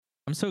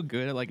I'm so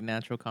good at like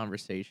natural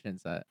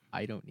conversations that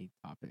I don't need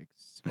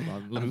topics. Hold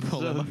on, let me I'm pull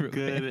them so up real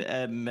good quick.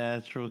 at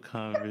natural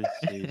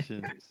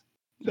conversations.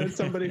 That's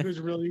somebody who's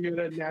really good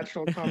at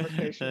natural I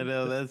conversation.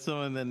 know that's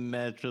someone that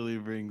naturally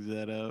brings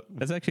that up.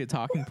 That's actually a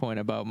talking point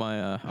about my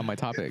on my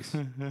topics.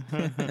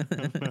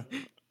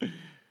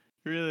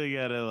 Really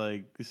gotta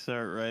like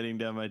start writing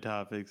down my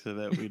topics so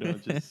that we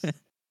don't just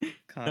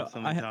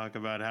constantly talk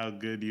about how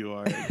good you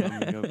are at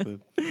coming up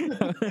with.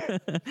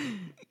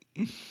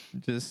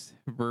 Just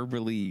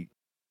verbally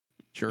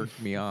jerk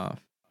me off.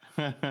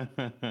 I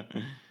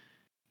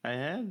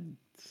had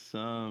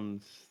some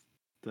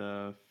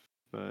stuff,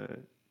 but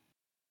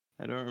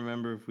I don't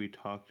remember if we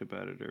talked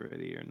about it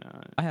already or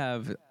not. I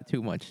have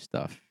too much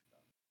stuff.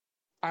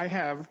 I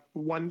have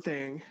one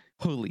thing.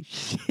 Holy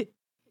shit.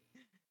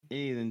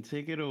 Hey, then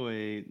take it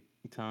away,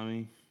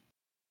 Tommy.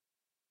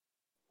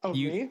 Oh,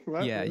 me?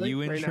 What? Yeah, Really?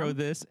 you Right intro now?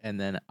 this, and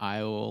then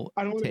I will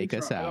I don't want take intro.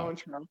 us I don't out.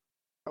 intro.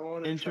 I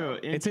won't Intro.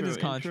 It's in his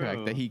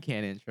contract that he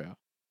can't intro.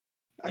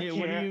 I Hey,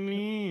 what do you can't.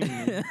 mean?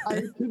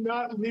 I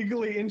cannot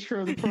legally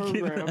intro the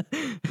program.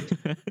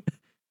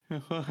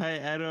 Well,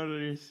 I don't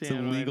It's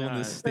understand. illegal why in the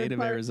not. state of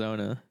If I-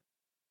 Arizona.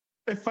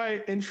 If I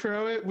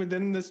intro it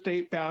within the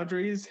state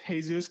boundaries,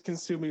 Jesus can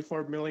sue me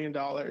for $1 million.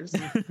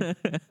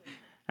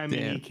 I mean,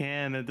 Damn. he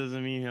can. That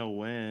doesn't mean he'll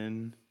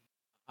win.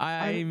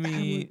 I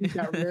mean, take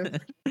that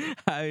risk.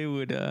 I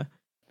would.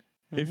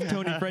 If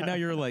Tony, right now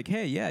you're like,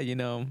 hey, yeah, you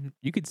know,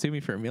 you could sue me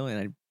for $1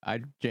 million.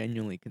 I'd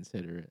genuinely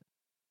consider it.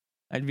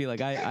 I'd be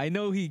like, I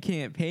know he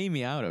can't pay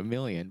me out $1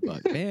 million,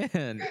 but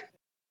man,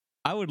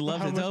 I would love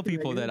How to much tell do they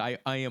people get? that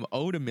I am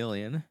owed $1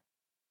 million.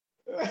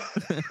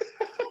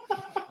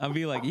 I'll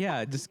be like,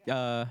 yeah, just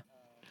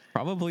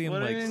probably in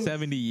What like an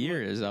 70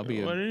 years, I'll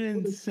be. What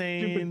an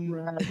Stupid insane.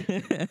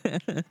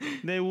 brag.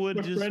 They would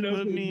My just friend owes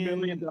put me me $1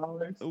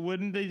 million. in.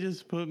 Wouldn't they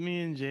just put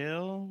me in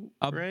jail?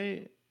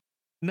 Right?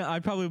 No,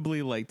 I'd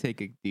probably like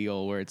take a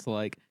deal where it's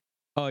like,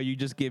 oh, you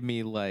just give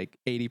me like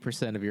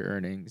 80% of your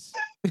earnings.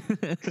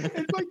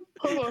 It's like,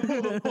 hold on.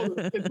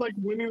 It's like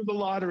winning the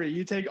lottery.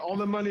 You take all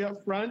the money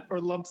up front or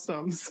lump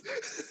sums.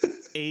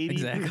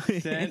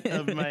 80%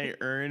 of my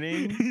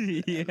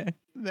earnings? Yeah.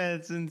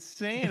 That's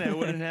insane. I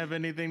wouldn't have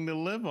anything to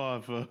live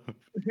off of.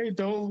 Hey,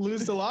 don't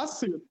lose the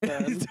lawsuit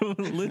then. Don't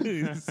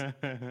lose.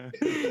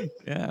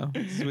 Yeah,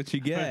 this is what you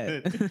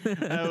get.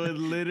 I would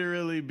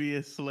literally be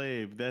a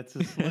slave. That's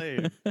a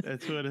slave.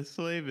 That's what a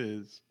slave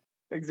is.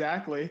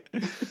 Exactly.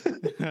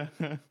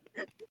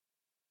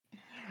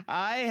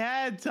 I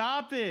had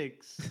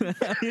topics.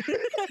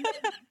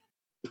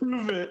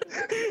 Prove it.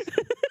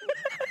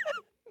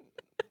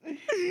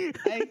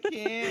 I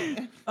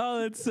can't. Oh,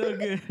 that's so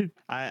good.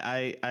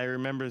 I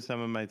remember some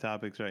of my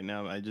topics right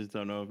now. I just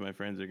don't know if my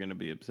friends are going to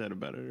be upset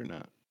about it or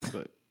not.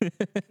 But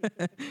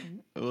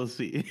we'll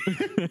see.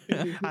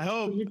 I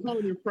hope You're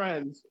calling your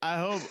friends. I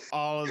hope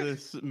all of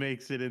this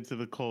makes it into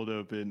the cold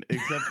open,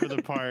 except for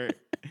the part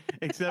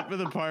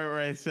where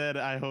I said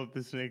I hope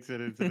this makes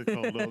it into the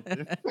cold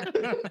open.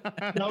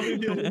 That'll be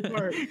the only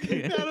part.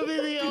 That'll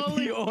be the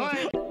only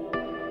part.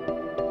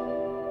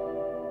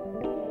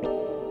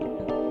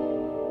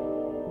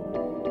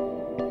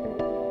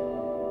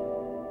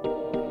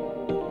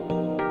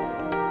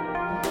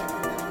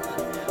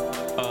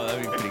 Oh,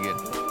 that'd be pretty good.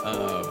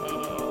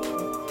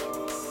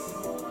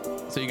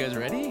 So you guys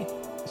ready?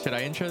 Should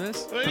I intro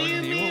this? What do Tony,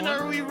 you mean? want Are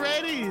one? we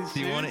ready? Do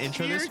you wanna sis?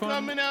 intro this You're one?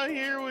 coming out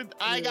here with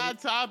I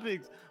got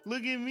topics.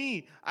 Look at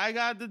me. I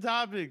got the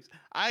topics.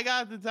 I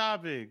got the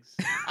topics.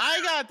 I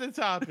got the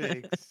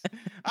topics.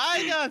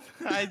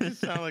 I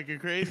just sound like a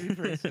crazy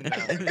person now.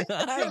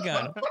 I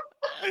got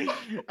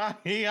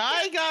it.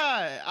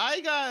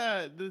 I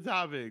got the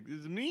topics.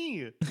 It's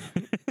me.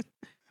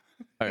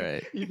 All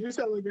right. You do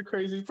sound like a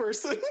crazy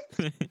person.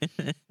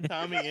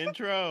 Tommy,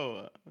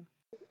 intro.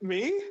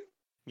 Me?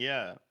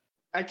 Yeah.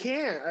 I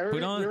can't.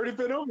 We already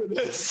been over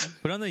this.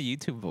 Put on the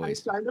YouTube I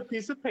voice. signed a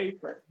piece of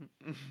paper.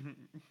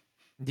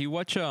 Do you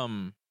watch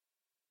No.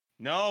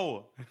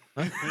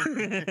 Wait, I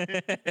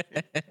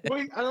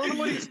don't know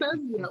what it says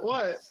yet.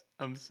 What?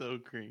 I'm so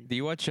green. Do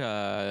you watch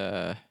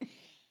I'm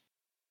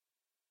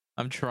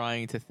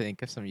trying to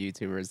think of some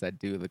YouTubers that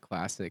do the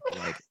classic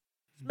like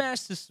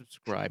smash the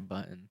subscribe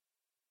button.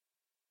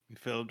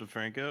 Philip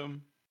DeFranco?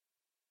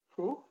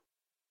 Who?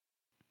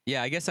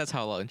 Yeah, I guess that's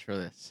how I'll intro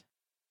this.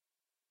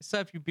 What's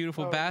up, you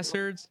beautiful Oh.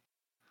 bastards?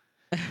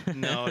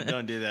 No,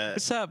 don't do that.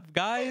 What's up,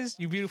 guys?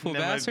 You beautiful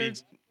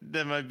bastards.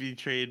 That might be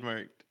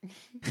trademarked.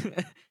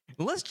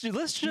 Let's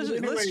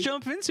Anyway.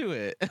 jump into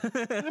it.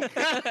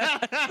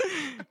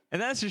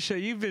 And that's to show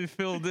you've been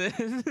filled in.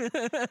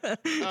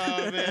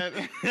 Oh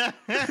man,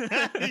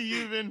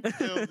 you've been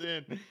filled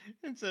in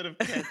instead of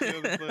catching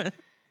on the foot.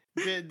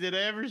 Did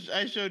I ever?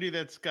 I showed you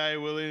that Sky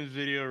Williams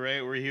video,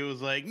 right, where he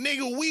was like,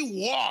 "Nigga,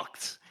 we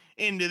walked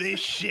into this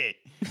shit.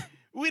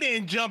 We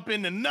didn't jump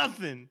into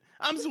nothing.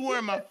 I'm just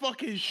wearing my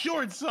fucking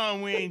shorts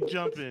on. We ain't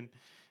jumping."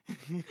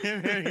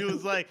 And then he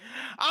was like,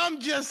 "I'm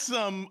just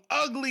some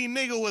ugly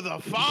nigga with a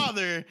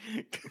father,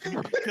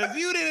 because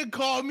you didn't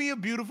call me a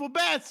beautiful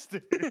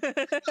bastard."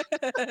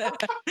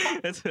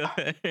 That's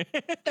hilarious.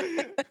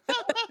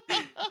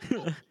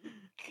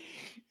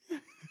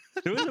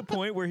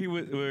 point where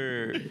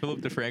where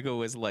Philip DeFranco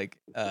was like,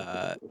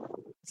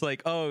 it's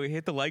like, oh,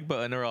 hit the like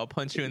button or I'll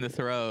punch you in the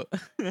throat.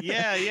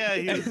 Yeah,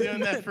 he was doing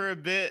that for a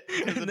bit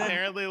because And then-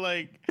 apparently,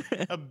 like,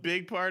 a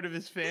big part of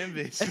his fan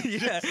base. is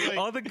Yeah, just, like,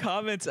 all the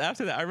comments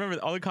after that, I remember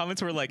all the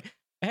comments were like,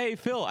 hey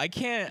Phil, I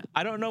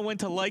don't know when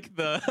to like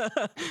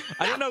the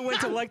I don't know when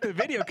to like the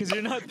video because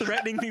you're not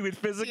threatening me with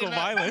physical You're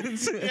not-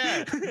 violence.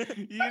 Yeah,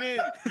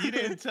 you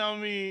didn't tell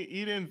me,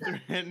 you didn't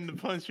threaten to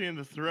punch me in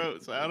the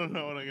throat, so I don't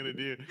know what I'm gonna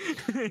do.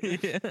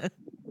 Yeah.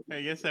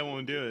 I guess I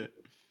won't do it.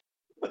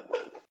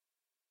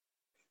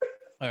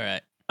 All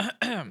right.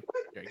 There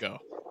you go.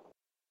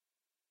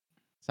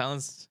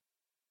 Sounds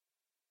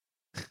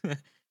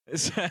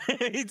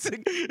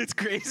it's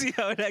crazy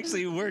how it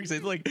actually works.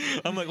 It's like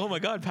I'm like, oh my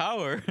god,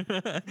 power.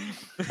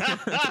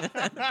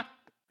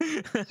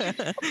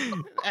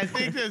 I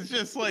think that's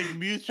just like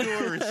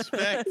mutual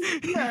respect.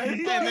 Yeah,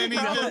 And then he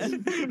not, just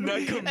not and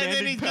then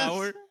commanding he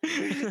power.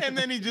 just and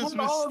then he just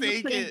We're all on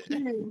the mistake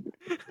same it. team.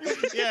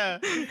 Yeah,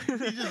 you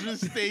just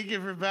mistake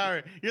it for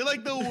power. You're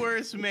like the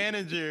worst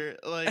manager,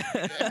 like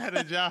at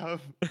a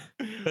job.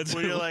 That's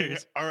Where you're like,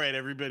 hilarious. all right,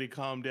 everybody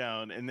calm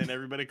down, and then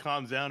everybody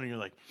calms down, and you're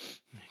like,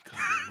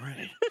 goddamn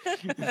right,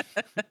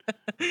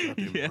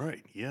 goddamn Yeah.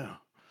 right, yeah.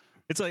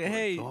 It's like, I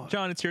hey, thought.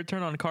 John, it's your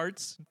turn on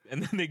carts,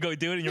 and then they go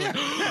do it, and you're like,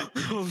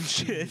 oh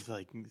shit, He's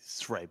like,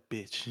 that's right,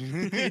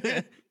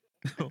 bitch.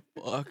 oh,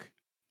 fuck.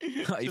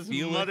 I Just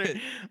feel mutter- it.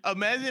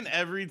 Imagine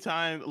every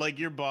time, like,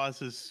 your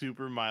boss is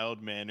super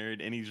mild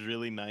mannered and he's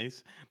really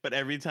nice, but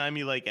every time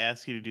he like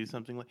asks you to do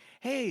something, like,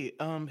 hey,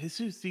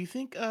 Jesus, do you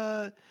think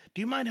do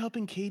you mind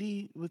helping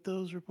Katie with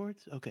those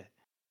reports? Okay.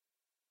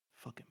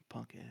 Fucking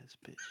punk ass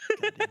bitch.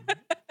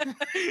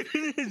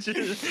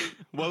 Just-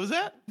 What was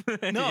that?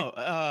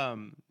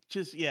 No,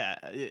 just yeah,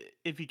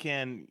 if you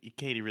can,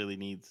 Katie really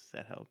needs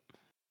that help.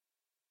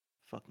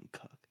 Fucking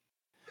cuck.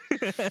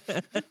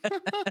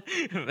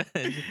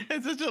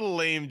 It's such a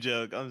lame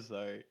joke. I'm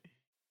sorry.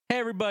 Hey,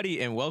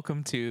 everybody, and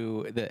welcome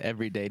to the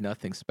Everyday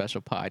Nothing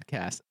Special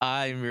podcast.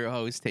 I'm your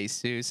host,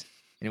 Jesus,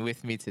 and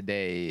with me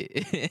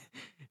today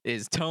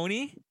is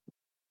Tony.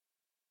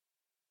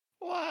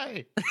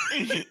 Why?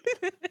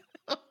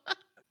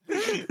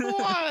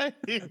 Why?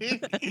 You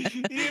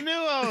knew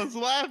I was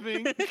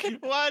laughing.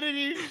 Why did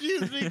you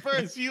choose me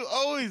first? You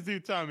always do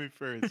Tommy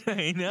first.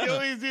 I You know.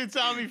 always do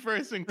Tommy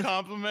first and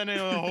compliment him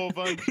a whole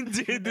bunch.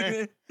 Dude,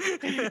 and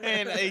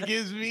it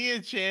gives me a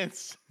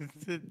chance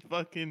to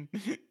fucking.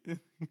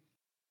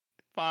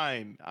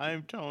 Fine,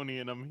 I'm Tony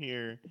and I'm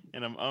here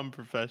and I'm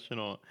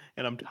unprofessional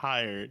and I'm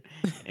tired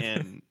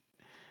and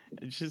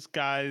it's just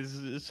guys.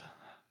 It's,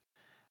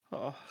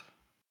 oh.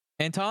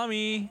 and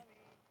Tommy.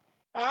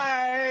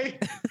 Hi.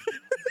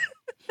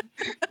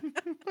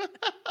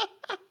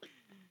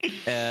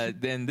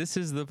 Then this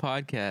is the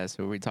podcast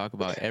where we talk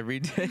about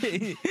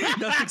everyday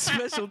nothing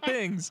special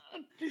things.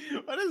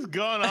 What is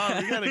going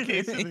on? We got a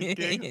case of the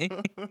king.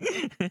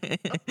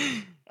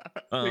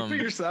 Speak for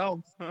yourself.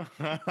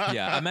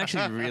 Yeah, I'm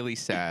actually really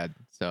sad.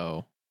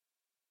 So,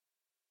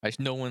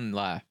 no one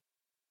laugh.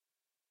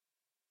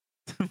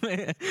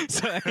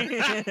 Sorry.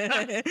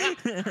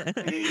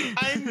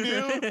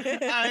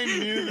 I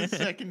knew the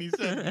second you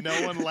said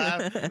no one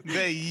laughed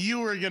that you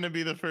were gonna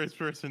be the first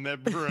person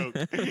that broke.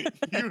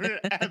 You were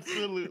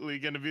absolutely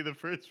gonna be the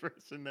first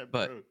person that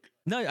But- broke.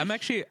 No,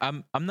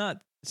 I'm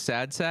not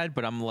sad,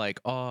 but I'm like,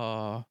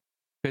 oh,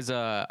 because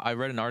I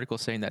read an article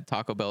saying that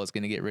Taco Bell is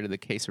gonna get rid of the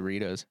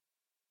quesadillas.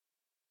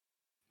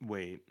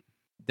 Wait.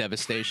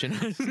 Devastation.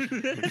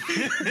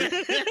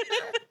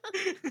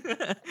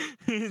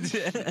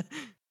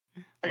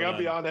 I gotta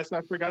be on. honest,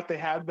 I forgot they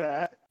had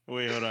that.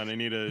 Wait, hold on. I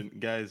need to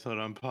guys, hold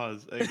on,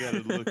 pause. I gotta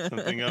look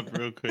something up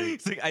real quick.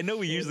 It's like, I know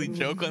we usually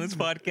joke on this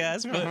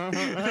podcast,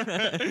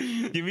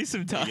 but give me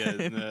some time.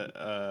 You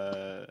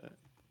guys,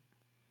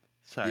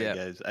 sorry, Yeah.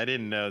 guys. I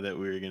didn't know that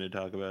we were going to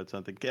talk about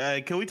something.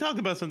 Can we talk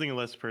about something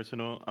less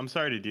personal? I'm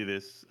sorry to do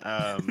this.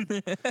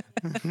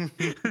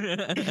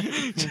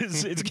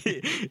 Just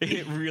it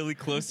hit really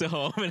close to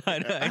home, and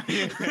I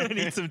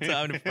need some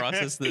time to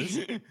process this.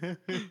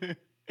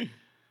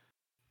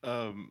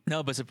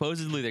 No, but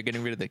supposedly they're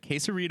getting rid of the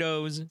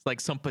quesadillas, like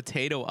some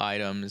potato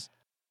items,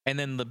 and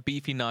then the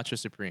beefy nacho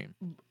supreme.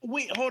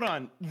 Wait, hold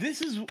on.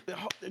 This is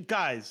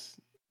guys.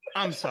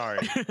 I'm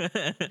sorry.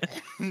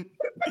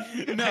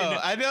 No,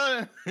 I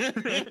don't.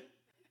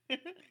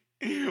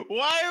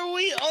 Why are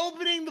we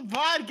opening the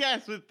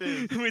podcast with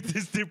this? With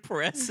this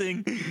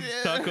depressing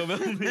Taco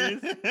Bell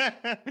news.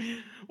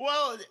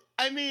 Well,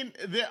 I mean,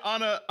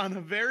 on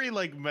a very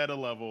like meta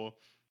level,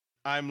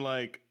 I'm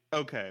like,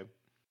 okay,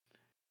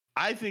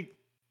 I think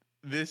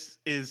this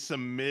is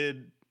some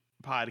mid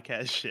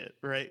podcast shit,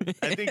 right?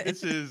 I think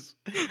this is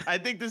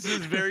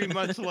very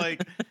much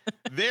like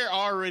they're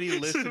already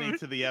listening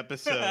to the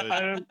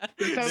episode.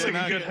 It sounds They're like a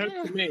not good gonna-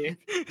 hook to me.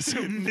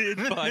 Some mid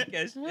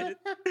podcast shit.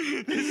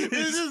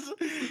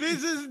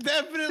 This is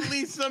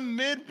definitely some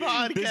mid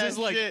podcast This is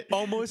like shit.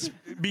 almost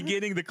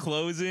beginning the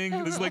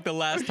closing. This is like the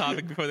last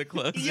topic before the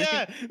closing.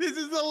 Yeah, this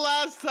is the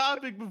last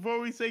topic before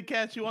we say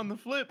catch you on the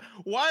flip.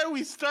 Why are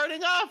we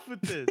starting off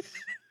with this?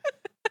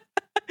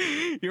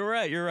 You're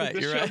right. You're right. The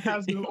You're show right.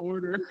 has no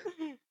order.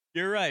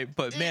 You're right.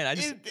 But man,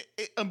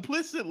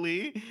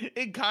 Implicitly,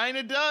 it kind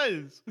of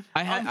does.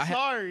 I'm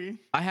sorry.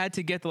 I had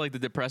to get the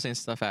depressing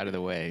stuff out of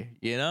the way.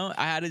 You know,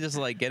 I had to just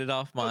get it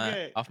off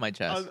my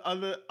chest.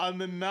 On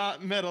the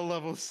not meta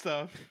level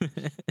stuff.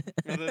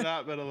 On the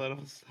not meta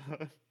level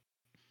stuff.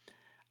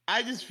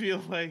 I just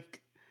feel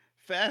like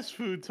fast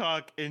food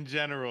talk in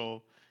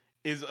general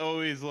is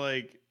always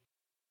like,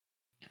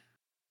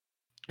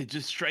 it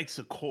just strikes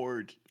a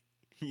chord,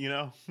 you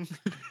know?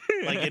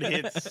 Like it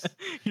hits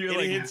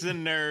hits a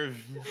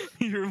nerve.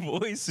 Your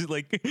voice is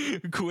like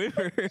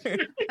quiver.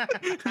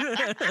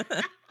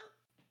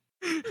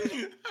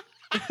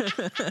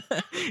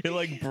 It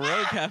like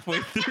broke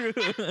halfway through.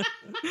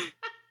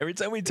 Every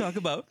time we talk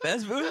about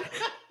fast food,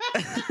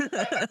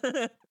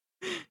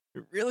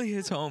 it really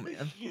hits home,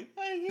 man.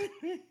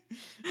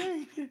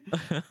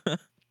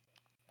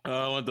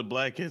 I want the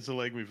black kids to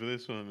like me for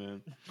this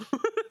one,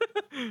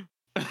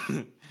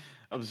 man.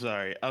 I'm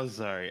sorry. I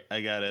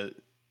gotta.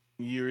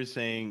 You were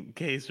saying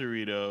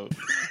quesarito.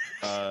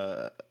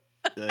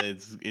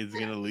 It's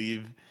gonna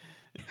leave.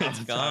 It's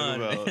gone.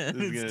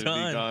 It's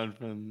gonna be gone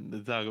from the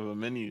Taco Bell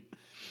menu,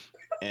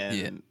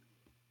 and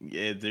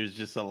there's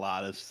just a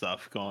lot of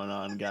stuff going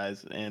on,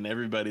 guys. And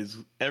everybody.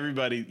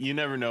 You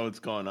never know what's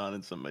going on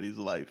in somebody's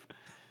life.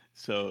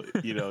 So,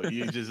 you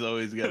just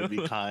always got to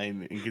be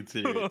kind and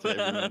considerate to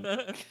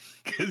everyone.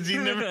 Because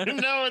you never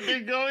know what they're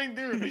going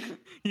through.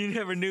 You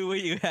never knew what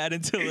you had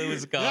until it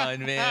was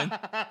gone, man.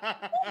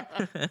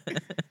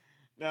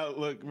 Now,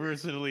 look,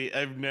 personally,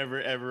 I've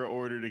never, ever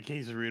ordered a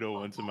quesarito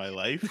once in my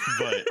life.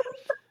 But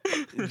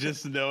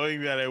just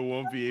knowing that I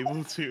won't be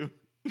able to,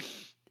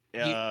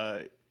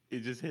 it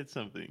just hit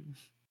something.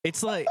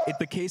 It's like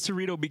the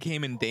quesarito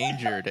became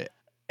endangered.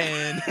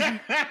 And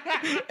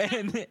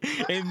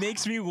it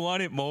makes me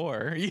want it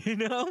more, you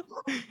know?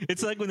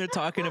 It's like when they're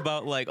talking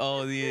about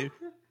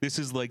this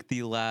is like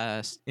the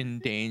last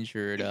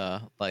endangered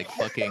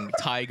fucking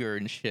tiger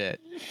and shit.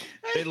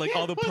 And like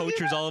all the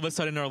poachers all of a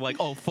sudden are like,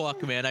 oh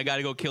fuck man, I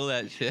gotta go kill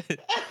that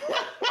shit.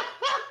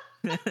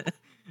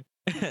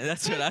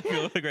 That's what I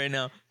feel like right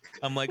now.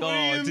 I'm like,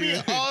 oh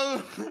dude.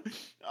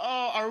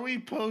 Are we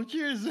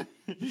poachers? Are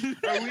we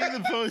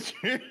the poachers?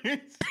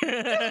 It's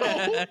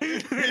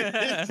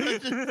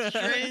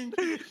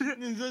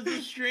such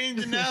a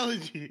strange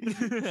analogy.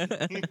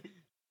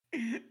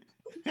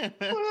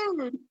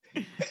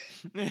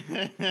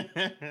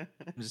 I'm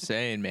just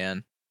saying,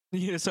 man.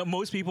 So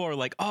most people are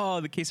like,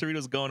 oh, the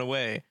quesarito's going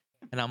away.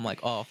 And I'm like,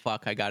 oh,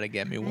 fuck, I gotta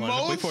get me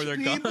one before they're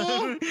gone.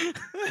 What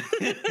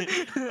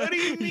do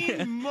you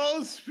mean,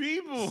 most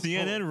people?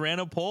 CNN ran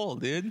a poll,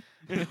 dude.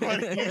 8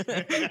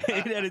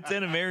 out of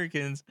 10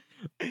 Americans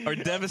are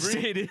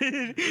devastated for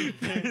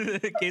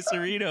the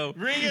quesarito.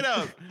 Bring it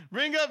up.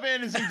 Bring up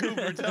Anderson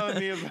Cooper telling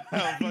me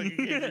about fucking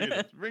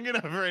quesaritos. Bring it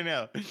up right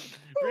now.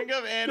 Bring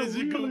up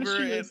Anderson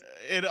Cooper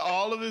and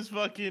all of his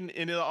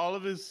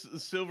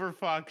Silver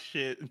Fox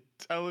shit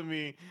telling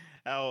me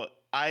how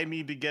I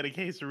need to get a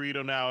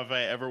quesarito now if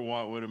I ever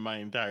want one in my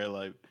entire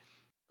life.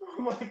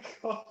 Oh my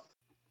god.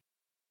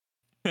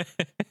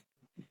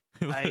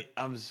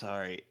 I'm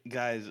sorry.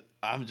 Guys,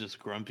 I'm just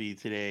grumpy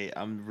today.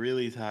 I'm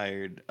really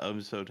tired.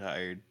 I'm so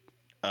tired.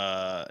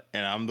 And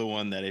I'm the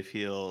one that I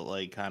feel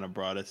like kind of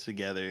brought us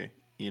together.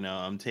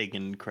 I'm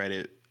taking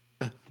credit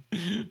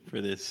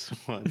for this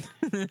one.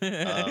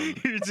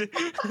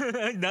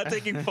 You're not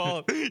taking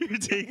fault. You're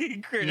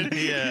taking credit.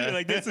 Yeah. You're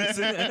like, this is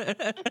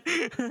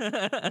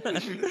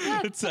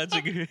it's such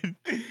a good.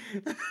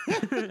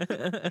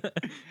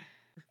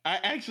 I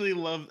actually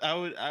love.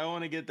 I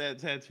want to get that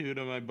tattooed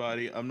on my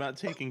body. I'm not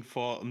taking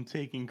fault. I'm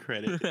taking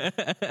credit.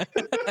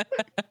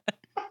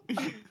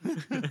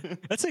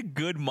 That's a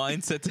good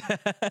mindset to have.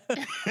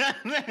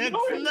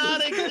 It's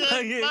not a good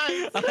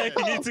mindset.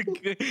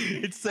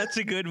 It's such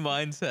a good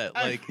mindset.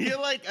 I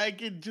feel like I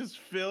could just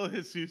fill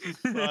Jesus'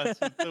 thoughts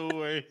with the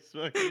worst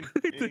fucking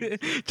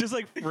things. Just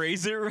like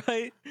phrase it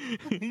right.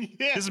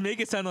 Yeah. Just make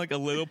it sound like a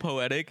little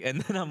poetic, and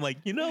then I'm like,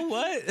 you know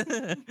what?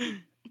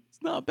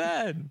 It's not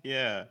bad.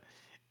 Yeah.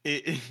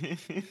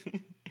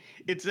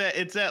 It's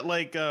that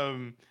like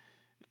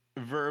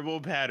verbal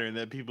pattern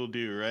that people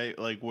do, right?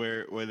 Like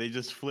where they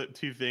just flip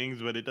two things,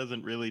 but it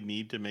doesn't really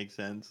need to make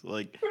sense.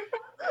 Like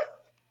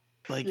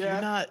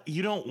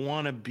you don't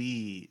want to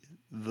be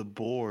the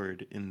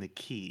board in the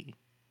key.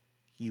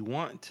 You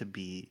want to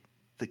be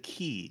the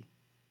key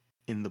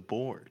in the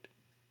board,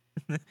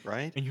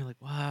 right? And you're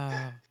like,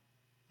 wow.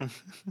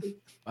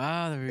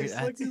 Wow.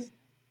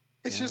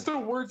 It's just a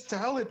word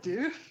salad,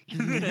 dude.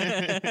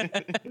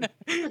 It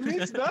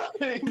means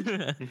nothing.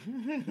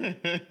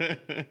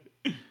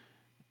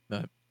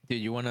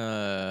 Dude, you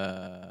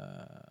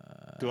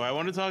wanna? Do I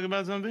want to talk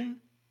about something?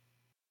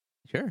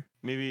 Sure.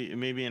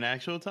 Maybe an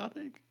actual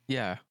topic.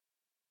 Yeah.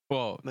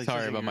 Well, Like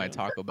sorry something about my real.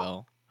 Taco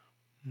Bell.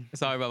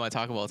 Sorry about my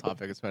Taco Bell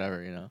topic. It's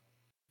whatever,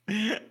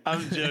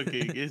 I'm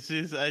joking. It's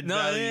just I No,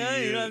 value yeah,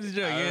 you. you don't have to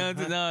joke. You don't have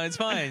to, no, it's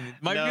fine.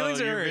 My No,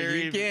 feelings are you're hurt.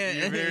 very- You can't.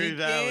 You're very you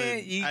valid.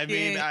 Can't, you I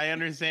mean, can't. I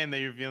understand that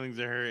your feelings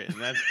are hurt,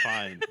 and that's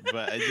fine.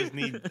 But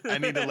I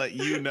need to let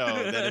you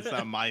know that it's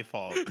not my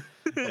fault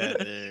that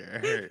they're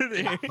hurt.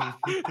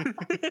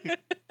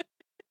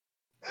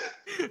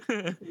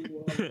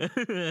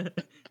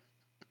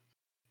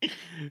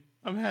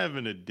 I'm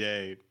having a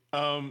day.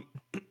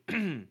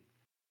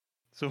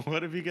 So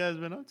what have you guys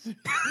been up to?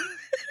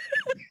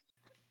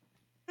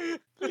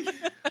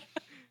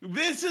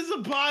 This is a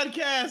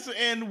podcast,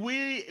 and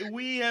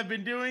we have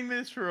been doing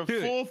this for a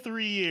Dude, full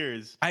 3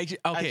 years. I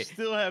Okay.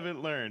 still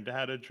haven't learned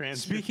how to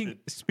transition.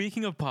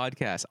 Speaking of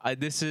podcasts,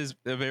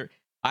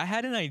 I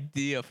had an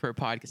idea for a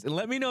podcast. And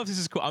let me know if this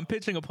is cool. I'm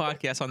pitching a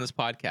podcast on this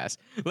podcast.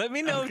 Let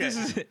me know if this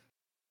is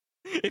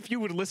if you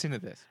would listen to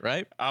this,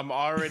 right? I'm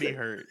already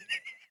hurt.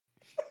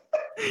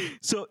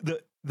 So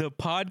the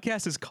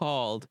podcast is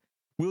called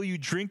 "Will You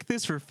Drink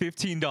This for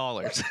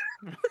 $15?"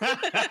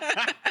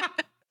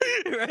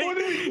 Right? What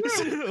do we do?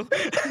 So,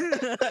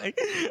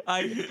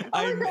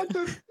 I got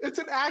this. It's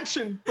an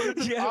action, but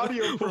it's an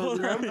audio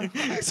hold program.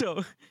 on.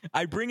 So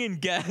I bring in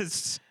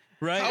guests,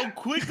 right? How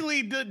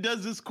quickly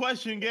does this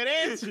question get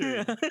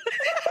answered?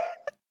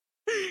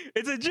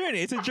 It's a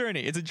journey. It's a journey.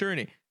 It's a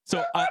journey.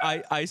 So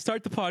I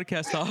start the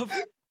podcast off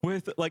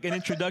with like an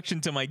introduction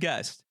to my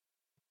guest.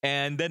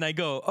 And then I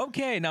go,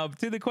 okay, now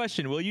to the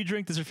question, will you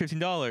drink this for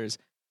 $15?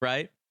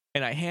 Right?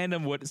 And I hand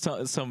him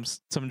some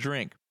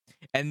drink.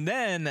 And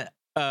then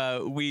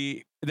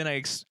I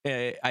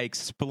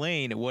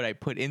explain what I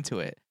put into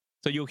it.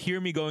 So you'll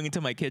hear me going into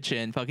my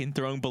kitchen, fucking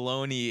throwing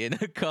bologna in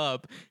a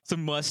cup,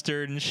 some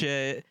mustard and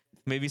shit,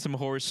 maybe some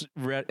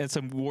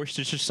some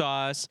Worcestershire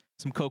sauce,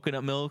 some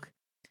coconut milk,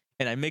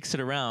 and I mix it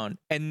around.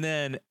 And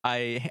then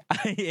I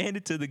hand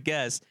it to the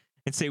guest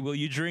and say, "Will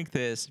you drink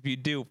this? If you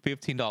do,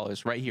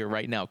 $15 right here,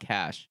 right now,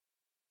 cash."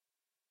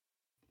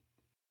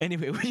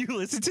 Anyway, will you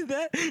listen to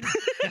that?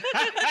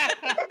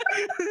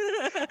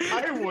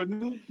 I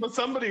wouldn't, but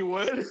somebody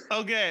would.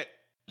 Okay,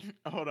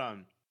 hold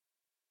on.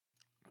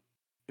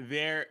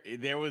 There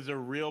was a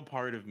real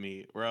part of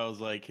me where I was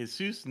like,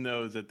 Jesus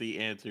knows that the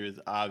answer is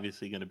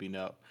obviously going to be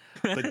no.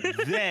 But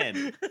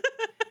then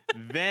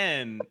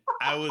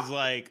I was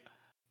like,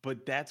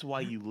 but that's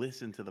why you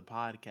listen to the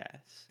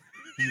podcast.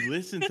 You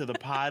listen to the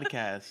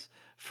podcast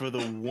for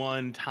the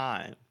one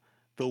time.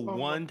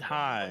 One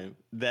time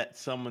that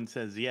someone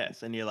says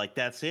yes, and you're like,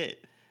 that's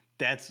it.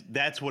 That's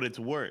what it's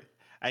worth.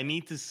 I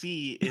need to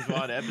see if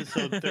on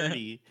episode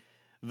 30,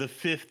 the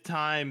 5th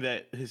time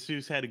that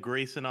Jesus had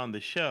Grayson on the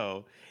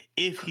show,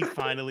 if he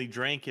finally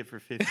drank it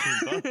for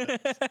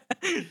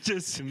 $15.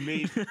 Just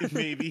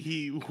maybe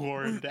he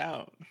wore him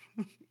down.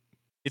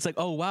 It's like,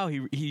 oh wow,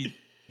 he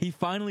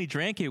finally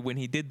drank it when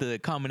he did the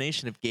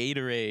combination of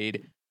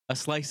Gatorade, a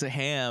slice of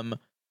ham,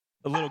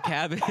 a little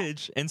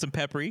cabbage, and some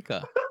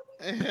paprika.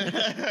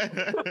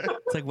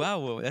 It's like,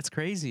 wow, that's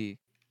crazy.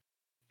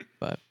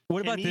 But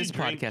what about this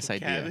podcast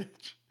idea?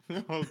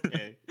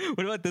 Okay.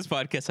 What about this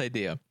podcast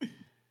idea?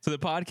 So the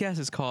podcast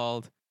is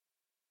called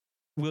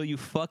 "Will You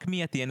Fuck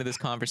Me at the End of This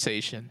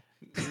Conversation?"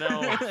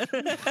 No.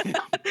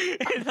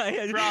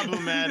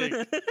 Problematic.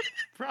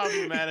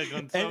 Problematic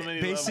on so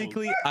many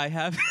basically, levels. I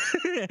have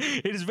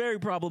it is very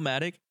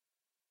problematic,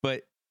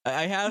 but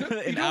I have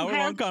an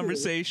hour-long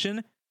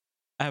conversation.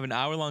 I have an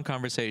hour-long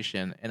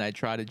conversation, and I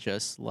try to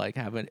just like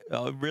have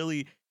a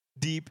really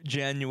deep,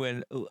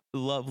 genuine,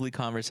 lovely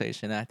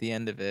conversation. At the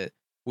end of it,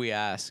 we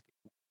ask,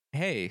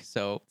 "Hey,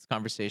 so this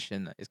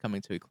conversation is coming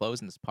to a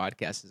close, and this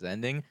podcast is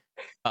ending.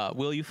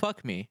 Will you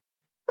fuck me?"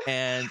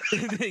 And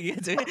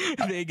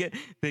they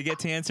get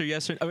to answer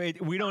yes or no. I mean,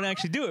 we don't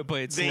actually do it,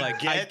 but it's they like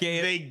get to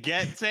answer. They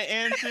get to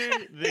answer.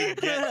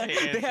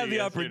 They have the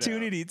yes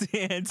opportunity to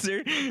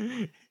answer.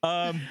 And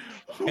what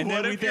then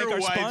we if thank your our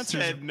wife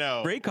sponsors. said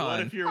no? Raycon. What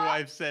if your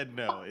wife said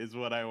no? Is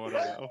what I want to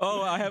know.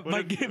 Oh, I have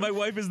What if- my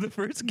wife is the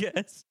first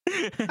guest.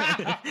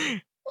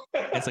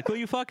 It's like, will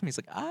you fuck me? He's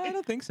like, I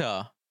don't think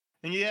so.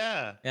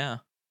 Yeah. Yeah.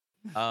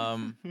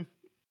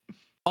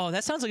 Oh,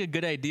 that sounds like a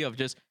good idea of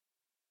just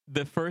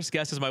the first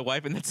guest is my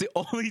wife, and that's the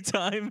only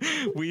time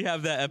we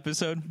have that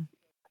episode.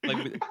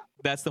 Like,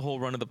 that's the whole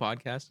run of the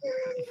podcast.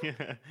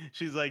 Yeah.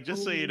 She's like,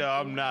 just so you know,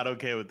 I'm not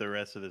okay with the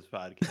rest of this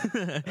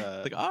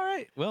podcast. Like, all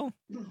right, well,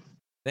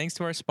 thanks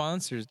to our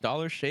sponsors,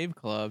 Dollar Shave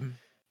Club.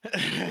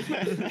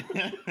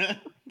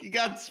 You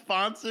got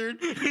sponsored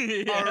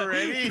Yeah.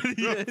 already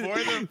Yeah. before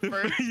the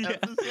first Yeah.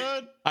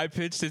 episode? I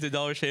pitched it to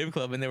Dollar Shave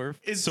Club, and they were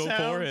so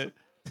for it.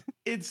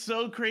 It's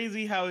so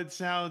crazy how it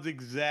sounds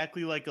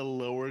exactly like a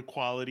lower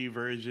quality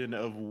version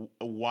of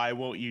 "Why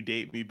Won't You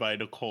Date Me" by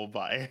Nicole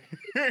Byer.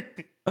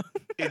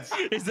 Has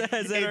that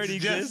already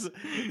exist?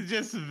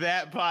 Just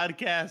that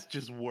podcast,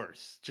 just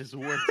worse in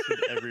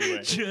every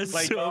way. Just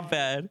like, so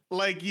bad.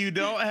 Like, you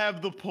don't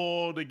have the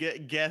pull to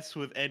get guests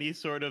with any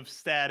sort of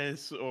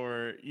status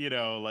or,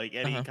 like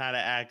any kind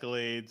of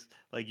accolades.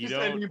 Like, you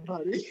Just don't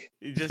anybody.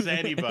 just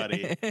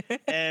anybody.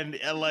 And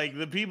like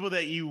the people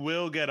that you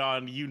will get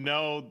on, you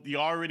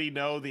already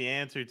know the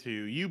answer to.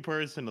 You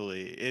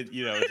personally, it's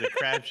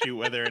a crapshoot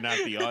whether or not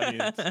the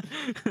audience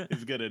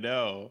is gonna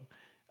know.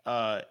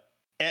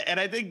 And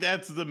I think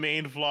that's the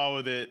main flaw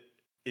with it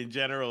in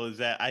general, is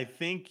that I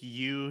think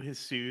you,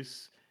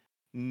 Jesus,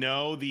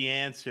 know the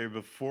answer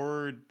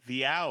before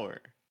the hour.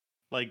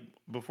 Like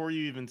before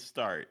you even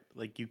start.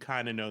 Like you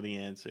kind of know the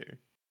answer.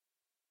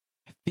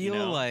 Feel You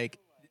know? like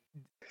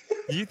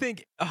you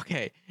think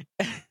okay.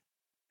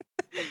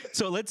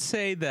 So let's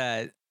say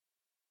that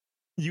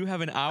you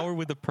have an hour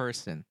with a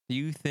person. Do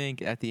you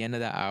think at the end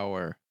of that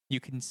hour you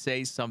can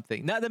say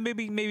something? Not that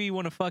maybe you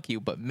want to fuck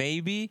you, but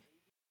maybe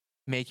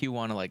make you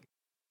want to like,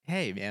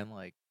 hey man,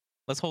 like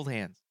let's hold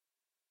hands.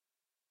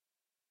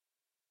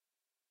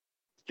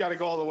 Gotta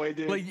go all the way,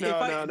 dude. Like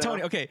No.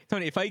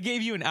 Tony, if I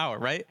gave you an hour,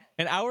 right?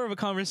 An hour of a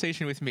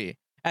conversation with me.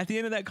 At the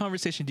end of that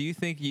conversation, do you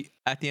think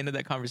at the end of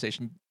that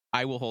conversation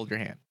I will hold your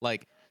hand?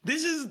 Like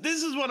This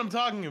is what I'm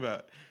talking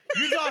about.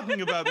 You're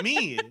talking about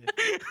me.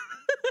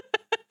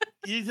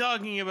 You're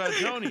talking about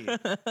Tony.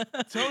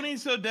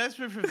 Tony's so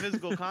desperate for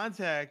physical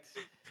contact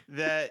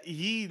that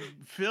he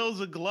fills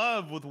a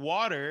glove with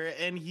water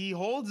and he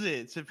holds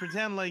it to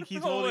pretend like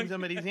he's holding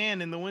somebody's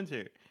hand in the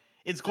winter.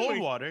 It's cold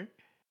water.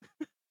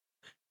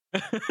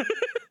 Because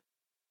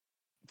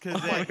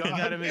you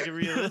gotta make it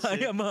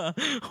realistic.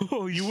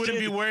 You wouldn't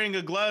be wearing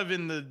a glove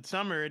in the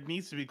summer. It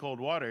needs to be cold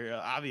water,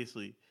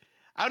 obviously.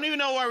 I don't even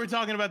know why we're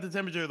talking about the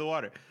temperature of the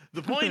water.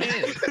 The point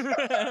is,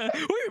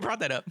 we brought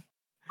that up.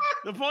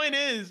 The point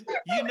is,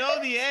 you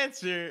know the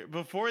answer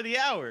before the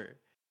hour.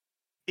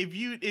 If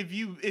you're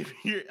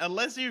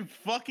unless you're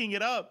fucking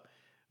it up,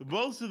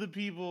 most of the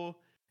people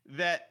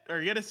that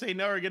are gonna say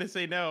no are gonna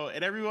say no,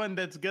 and everyone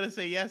that's gonna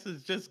say yes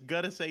is just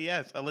gonna say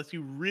yes, unless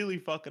you really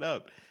fuck it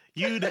up.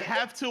 You'd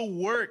have to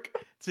work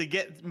to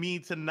get me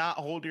to not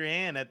hold your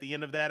hand at the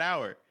end of that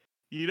hour.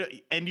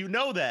 And you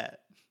know that.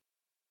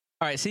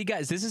 All right, see,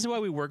 guys, this is why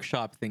we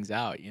workshop things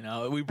out. You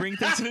know, we bring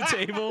things to the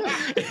table.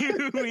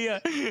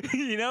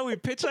 We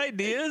pitch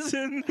ideas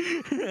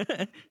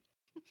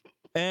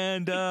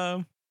and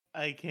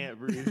I can't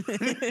breathe.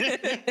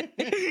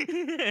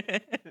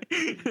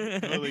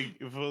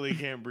 fully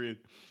can't breathe.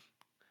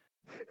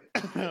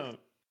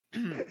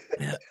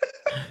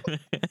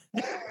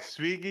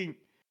 Speaking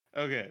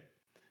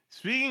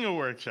of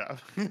workshop,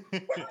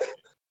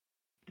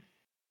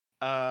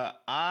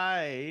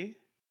 I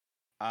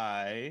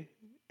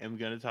am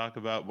going to talk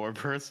about more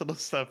personal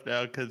stuff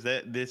now because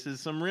this is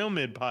some real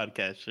mid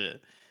podcast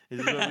shit.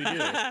 This is what we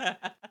do.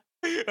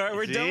 All right,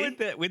 we're done with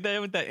that. We're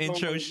done with that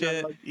intro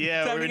shit.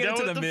 Yeah, we're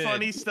done with the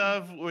funny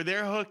stuff. Where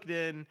they're hooked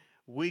in.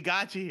 We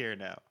got you here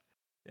now.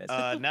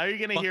 Now you're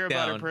gonna hear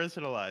about our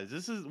personal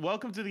lives.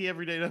 Welcome to the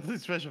Everyday Nothing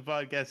Special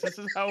podcast. This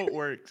is how it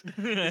works.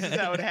 This is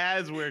how it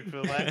has worked for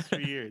the last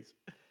 3 years.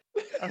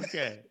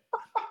 Okay.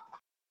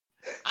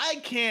 I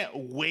can't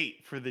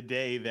wait for the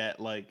day that,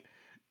 like,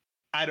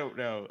 I don't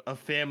know, a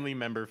family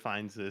member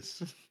finds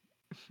this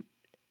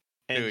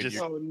and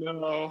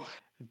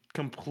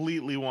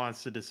completely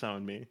wants to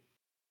disown me.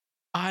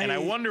 And I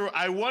wonder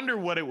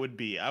what it would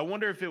be. I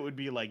wonder if it would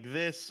be like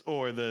this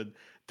or the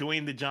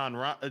Dwayne the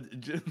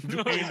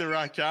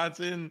Rock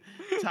Johnson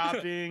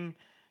topping.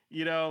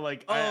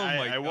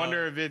 I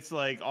wonder if it's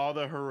like all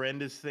the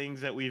horrendous things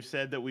that we've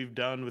said that we've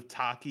done with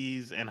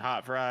Takis and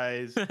hot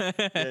fries.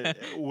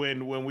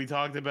 when we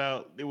talked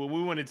about, when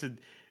we went into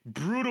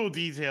brutal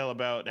detail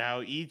about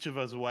how each of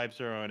us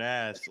wipes our own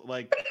ass.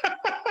 Like,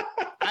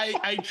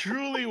 I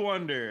truly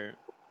wonder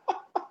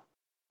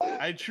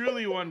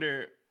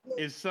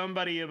if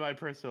somebody in my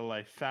personal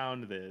life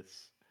found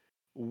this,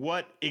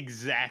 what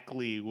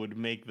exactly would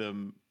make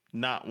them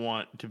not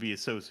want to be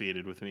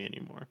associated with me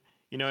anymore?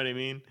 You know what I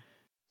mean?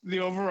 The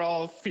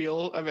overall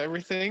feel of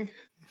everything.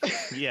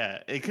 Yeah,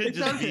 it could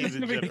just be the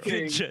general. It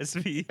could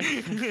just be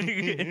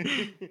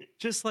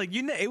just like,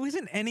 it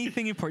wasn't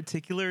anything in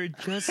particular,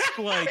 just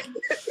like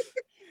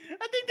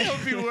I think that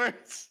would be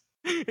worse.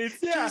 It's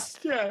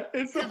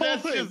it's the whole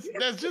thing.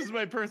 That's just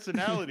my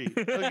personality.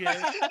 Okay.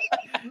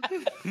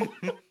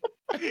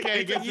 Okay,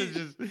 I guess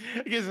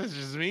that's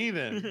just me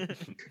then.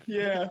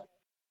 Yeah.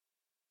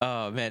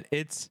 Oh man,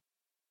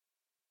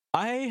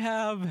 I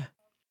have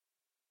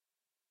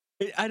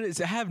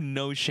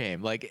no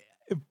shame, like,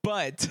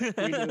 but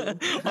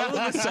all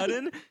of a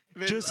sudden,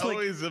 just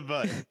always a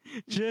but.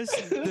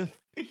 Just the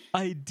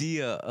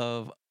idea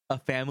of a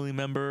family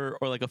member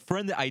or like a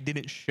friend that I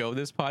didn't show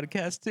this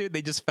podcast to,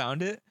 they just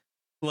found it,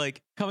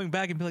 like coming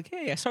back and be like,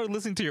 "Hey, I started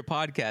listening to your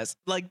podcast."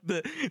 Like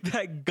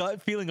that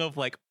gut feeling of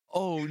like,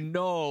 "Oh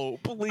no,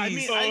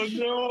 please!" Tommy,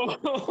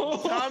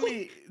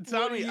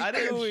 I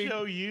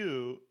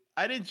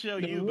didn't show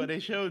you. But I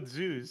showed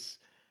Zeus.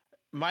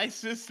 My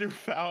sister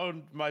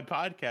found my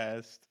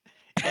podcast,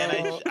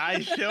 and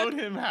I showed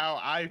him how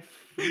I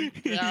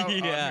freaked out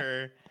on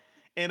her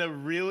in a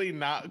really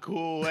not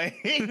cool way.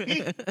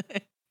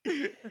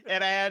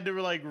 And I had to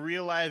like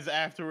realize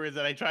afterwards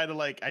that I tried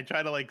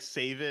to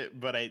save it,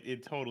 but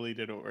it totally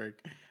didn't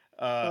work.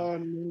 Oh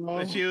no.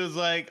 And she was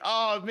like,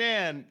 "Oh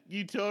man,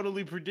 you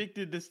totally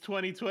predicted this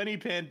 2020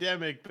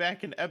 pandemic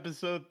back in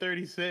episode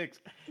 36."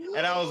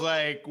 And I was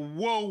like,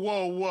 "Whoa,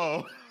 whoa,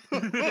 whoa.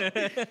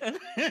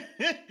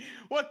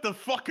 What the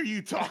fuck are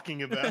you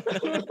talking about?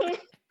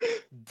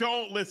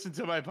 Don't listen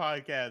to my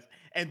podcast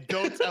and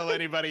don't tell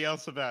anybody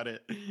else about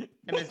it." And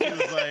then she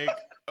was like,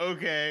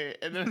 "Okay."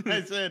 And then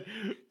I said,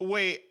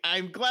 "Wait,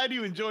 I'm glad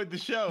you enjoyed the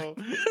show."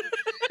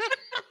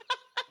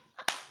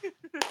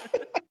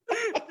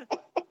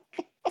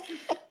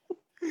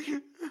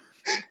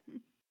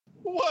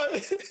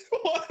 What?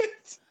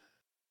 What?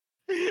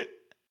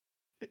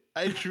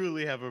 I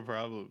truly have a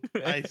problem.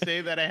 I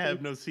say that I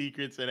have no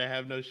secrets and I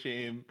have no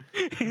shame.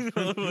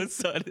 All of a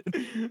sudden.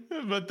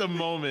 But the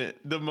moment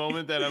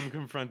that I'm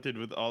confronted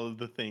with all of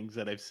the things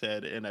that I've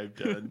said and I've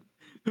done,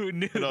 Who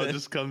knew it all that?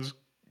 just comes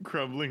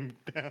crumbling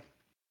down.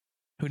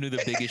 Who knew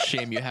the biggest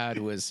shame you had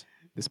was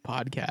this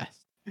podcast?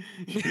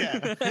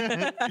 Yeah.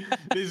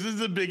 This is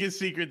the biggest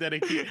secret that I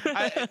keep.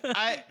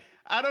 I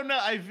don't know.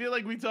 I feel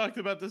like we talked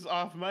about this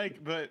off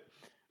mic, but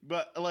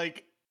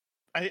like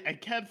I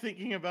kept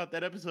thinking about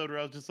that episode where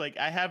I was just like,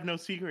 I have no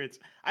secrets.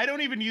 I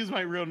don't even use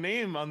my real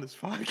name on this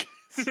podcast.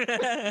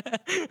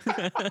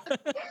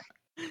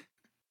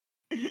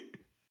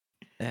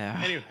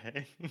 Yeah.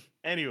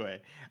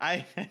 Anyway,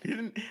 I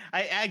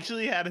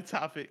actually had a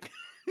topic.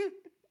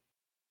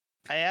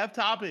 I have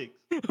topics.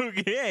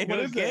 Okay, What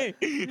is okay.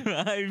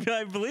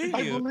 I believe I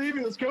you. believe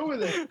you. Let's go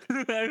with it.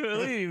 I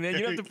believe you, man.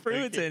 You don't have to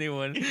prove it to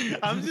anyone.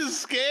 I'm just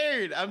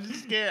scared. I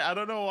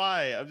don't know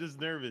why. I'm just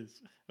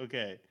nervous.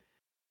 Okay.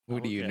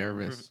 What are you Okay,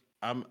 nervous?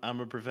 I'm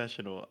a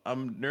professional.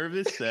 I'm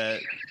nervous that.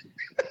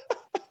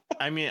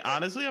 I mean,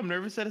 honestly, I'm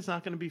nervous that it's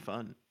not going to be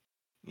fun.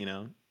 You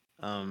know.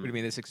 What do you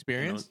mean, this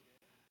experience?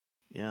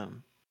 Yeah.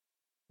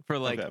 For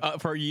like, Okay.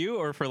 for you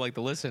or for like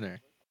the listener?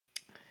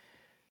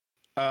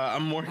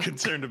 I'm more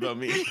concerned about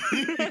me.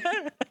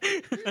 I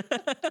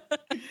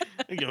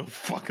give a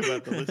fuck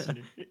about the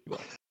listener.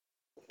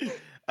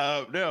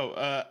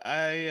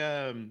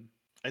 I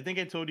think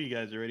I told you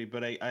guys already,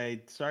 but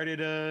I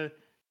started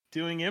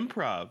doing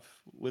improv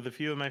with a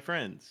few of my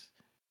friends.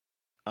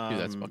 Dude,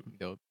 that's fucking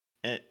dope.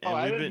 And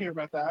I we've didn't been. hear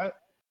about that.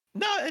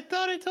 No, I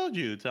thought I told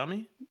you,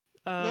 Tommy.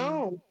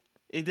 No.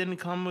 It didn't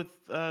come with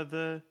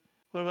the.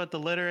 What about the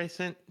letter I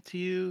sent to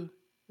you?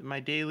 My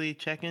daily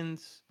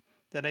check-ins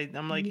that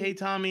I'm like, hey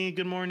Tommy,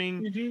 good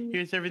morning. Did you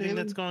Here's everything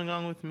that's daily going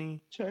on with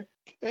me.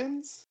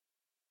 check-ins?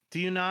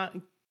 Do you not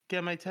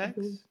get my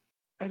texts?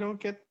 I don't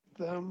get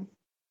them.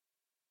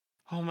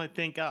 Oh my,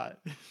 thank God.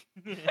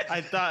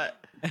 I thought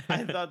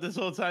this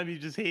whole time you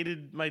just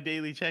hated my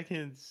daily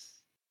check-ins.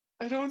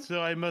 I don't.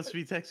 So I must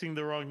be texting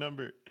the wrong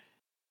number.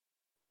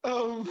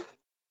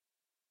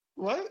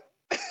 What?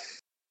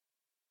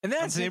 And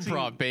that's I'm fixing-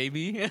 improv,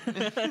 baby.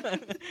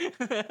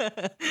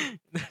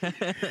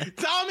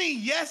 Tommy,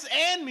 yes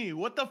and me.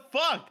 What the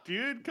fuck,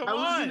 dude? Come I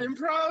was on. in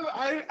improv.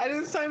 I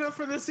didn't sign up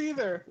for this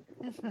either.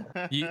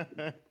 You-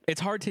 It's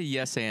hard to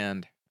yes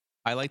and.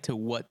 I like to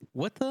what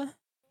the?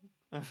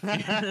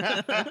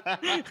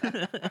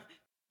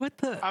 What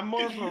the? I'm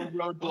more of a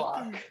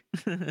roadblock.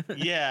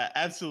 Yeah,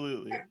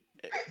 absolutely.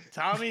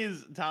 Tommy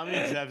is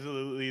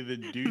absolutely the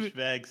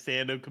douchebag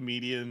stand-up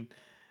comedian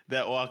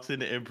that walks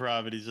into improv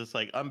and he's just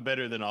like, I'm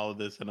better than all of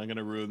this and I'm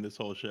gonna ruin this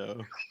whole show.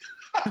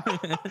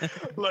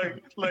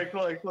 Like,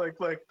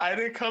 I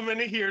didn't come in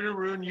here to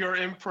ruin your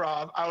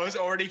improv. I was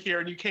already here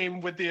and you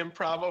came with the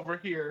improv over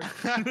here.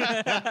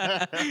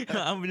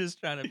 I'm just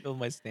trying to build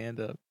my stand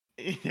up.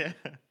 Yeah.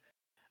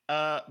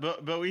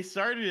 But we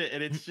started it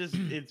and it's just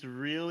it's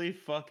really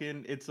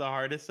fucking it's the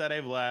hardest that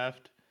I've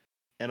laughed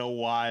in a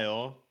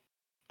while.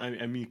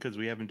 I mean, because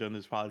we haven't done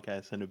this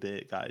podcast in a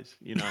bit, guys.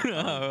 You know.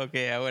 Oh,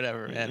 okay, yeah,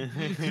 whatever, man.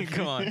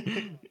 Come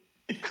on.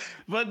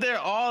 But they're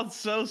all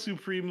so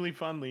supremely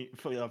funnily.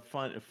 They're all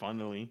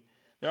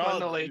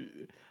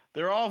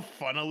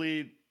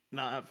funnily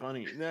not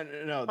funny.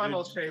 No.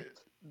 Funnel shaped.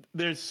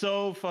 They're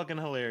so fucking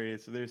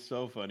hilarious. They're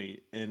so funny,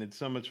 and it's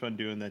so much fun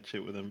doing that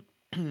shit with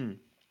them.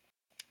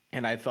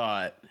 And I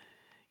thought,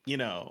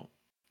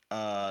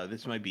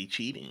 this might be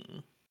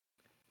cheating,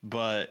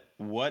 but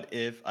what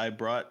if I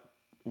brought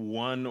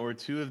one or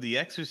two of the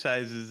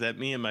exercises that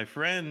me and my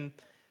friends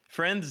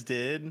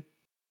did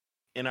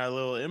in our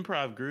little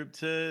improv group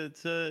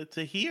to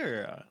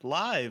hear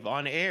live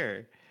on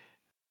air?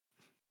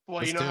 Well,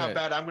 Let's you know do how it.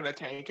 bad I'm gonna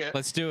tank it.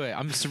 Let's do it.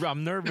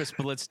 I'm nervous,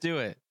 but let's do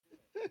it.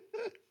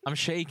 I'm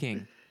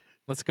shaking.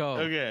 Let's go.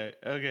 Okay.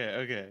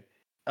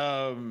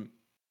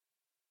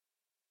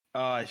 Oh,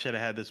 I should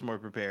have had this more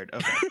prepared.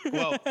 Okay.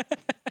 Well,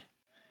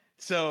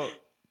 so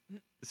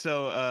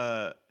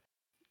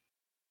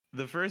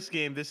the first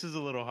game, this is a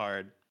little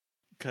hard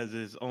because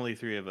there's only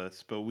 3 of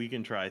us, but we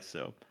can try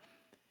still.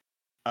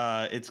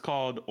 It's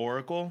called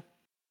Oracle,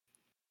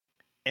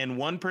 and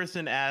one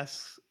person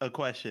asks a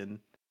question,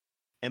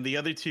 and the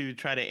other 2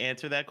 try to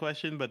answer that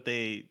question, but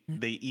they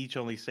each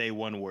only say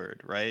one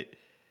word, right?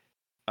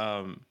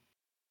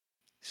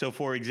 So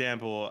for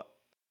example,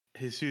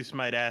 Jesus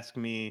might ask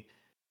me,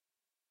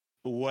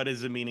 what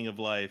is the meaning of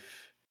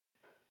life?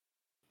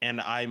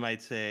 and I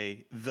might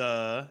say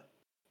the,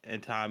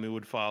 and Tommy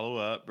would follow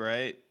up,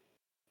 right?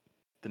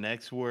 The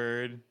next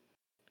word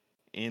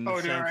in the Oh,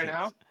 we're doing it right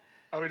sentence.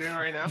 now? Are we doing it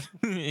right now?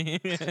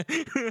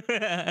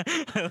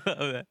 I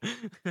love that.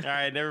 All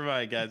right, never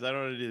mind, guys. I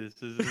don't want to do this.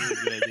 This is a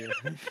good idea.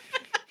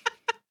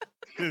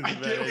 This is I a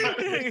bad get what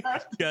idea. you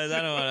have to Guys,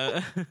 I don't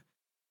want to.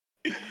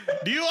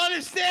 Do you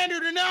understand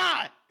it or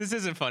not? This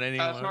isn't fun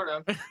anymore. Sort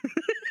of.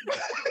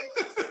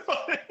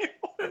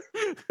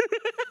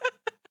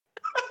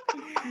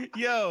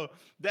 Yo,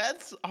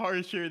 that's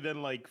harsher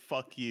than like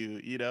fuck you,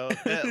 you know?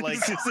 That, like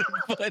This isn't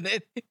fun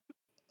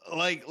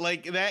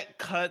like that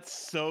cuts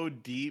so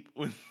deep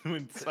when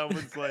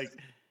someone's like,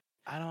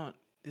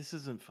 this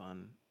isn't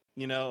fun.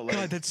 You know, like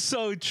God, that's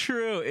so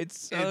true.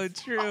 It's so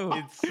true.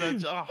 it's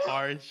such a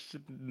harsh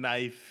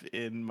knife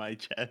in my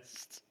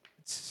chest.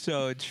 It's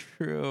so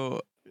true.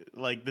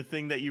 Like the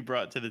thing that you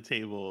brought to the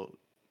table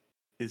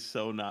is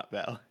so not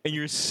valid. And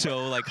you're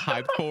so like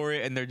hyped for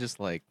it, and they're just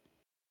like,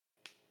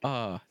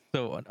 so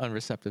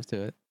unreceptive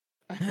to it.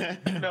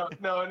 No.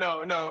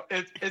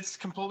 It's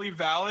completely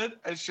valid.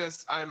 It's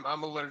just I'm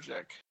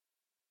allergic.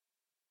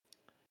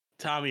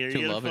 Tommy, are To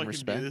you gonna love and fucking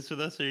respect. do this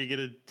with us, or are you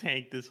gonna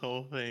tank this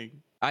whole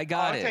thing? I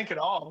got I'll it. take it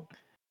all.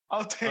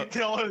 I'll take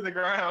it all to the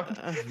ground.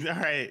 All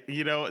right,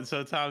 you know what?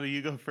 So Tommy,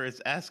 you go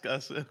first. Ask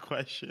us a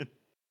question.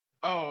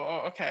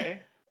 Oh,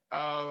 okay.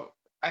 I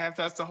have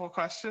to ask the whole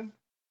question.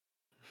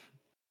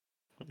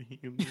 What do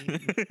you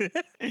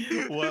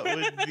mean? What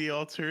would the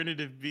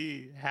alternative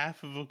be?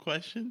 Half of a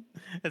question?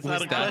 That's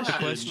Was not a that the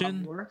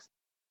question. question?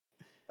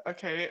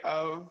 Okay.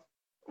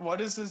 What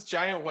is this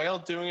giant whale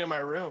doing in my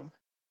room?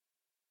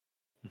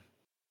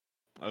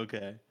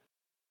 Okay.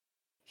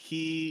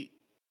 He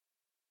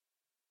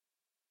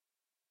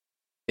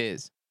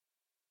Is.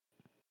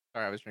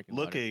 Sorry, I was drinking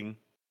water. looking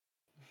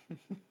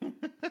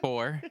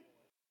 4,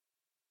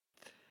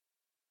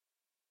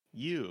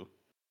 you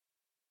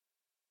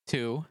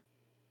 2,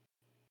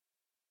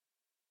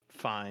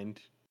 find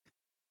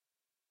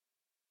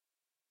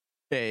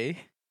A,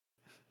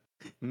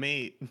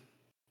 mate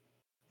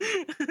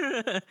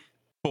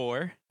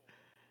 4,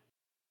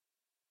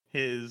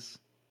 his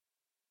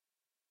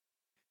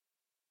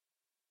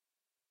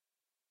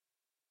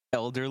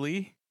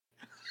elderly.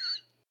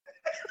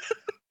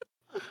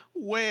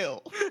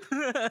 whale.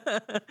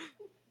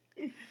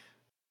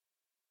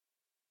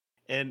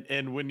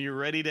 And when you're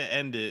ready to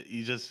end it,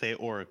 you just say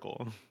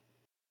Oracle.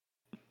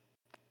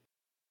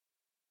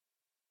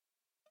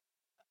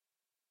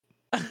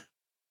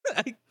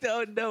 I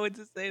don't know what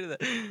to say to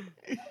that.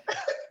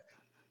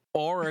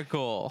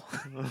 Oracle.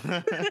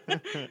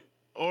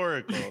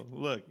 Oracle.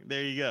 Look,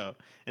 there you go.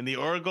 And the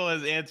Oracle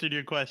has answered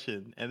your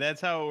question, and that's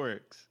how it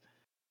works.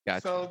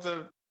 Gotcha. So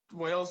the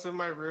whale's in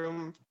my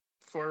room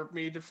for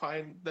me to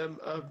find them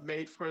a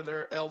mate for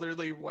their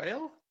elderly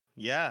whale?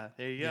 Yeah,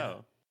 there you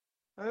go.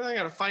 I think I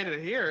gotta find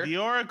it here. The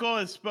Oracle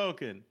has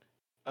spoken.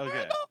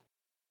 Okay.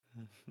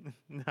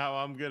 Now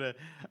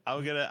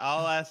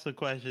I'll ask the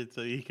question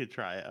so you can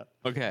try out.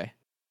 Okay.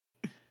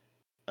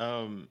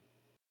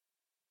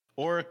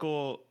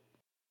 Oracle,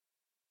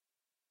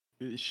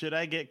 should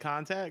I get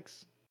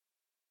contacts?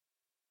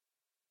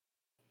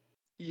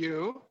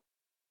 You?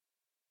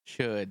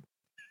 Should.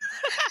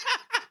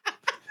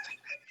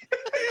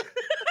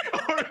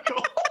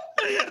 Oracle.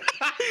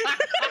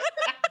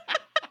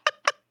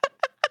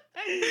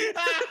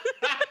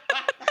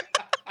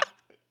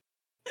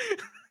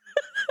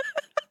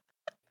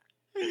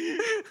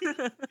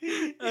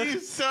 You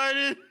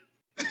started.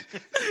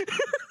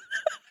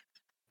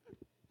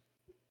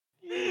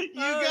 You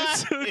got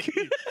so it.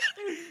 good.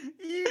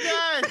 You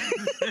got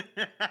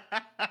it.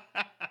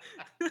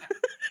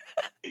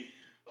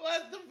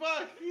 What the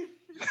fuck?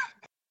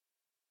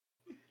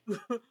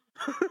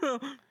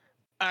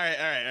 All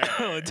right.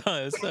 Oh,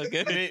 it's so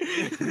good.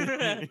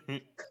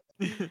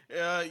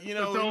 You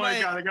know, Oh my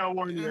god, I got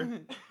one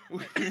here.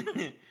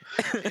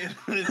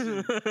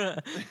 Listen,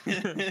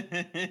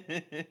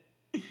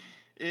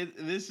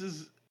 this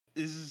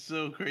is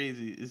so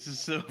crazy. This is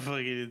so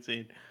fucking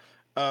insane.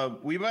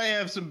 We might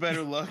have some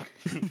better luck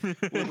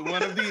with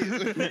one of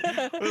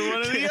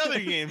the other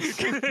games.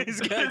 I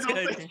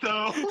don't think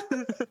so.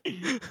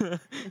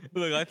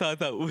 Look, I thought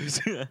that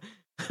was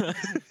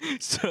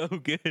so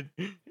good.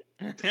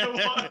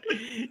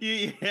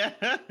 Yeah.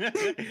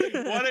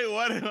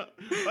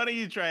 Why don't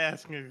you try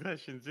asking a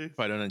question, too?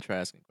 Why don't I try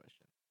asking a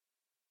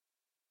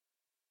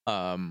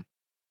question?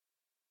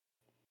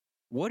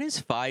 What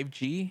is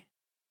 5G?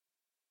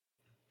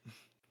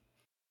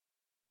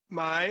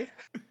 My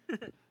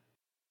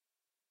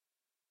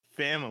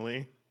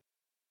Family.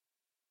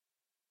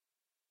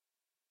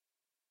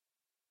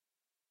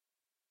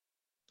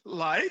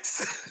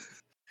 likes?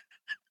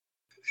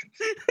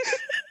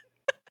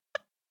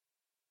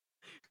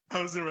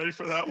 I wasn't ready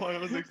for that one. I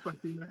wasn't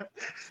expecting that.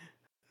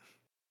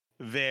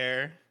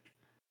 There.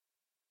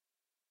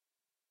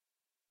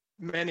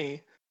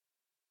 Many.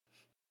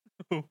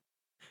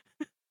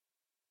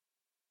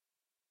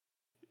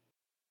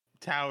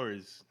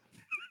 Towers.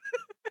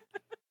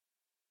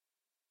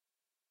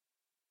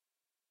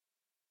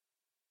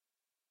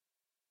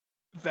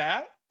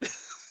 That?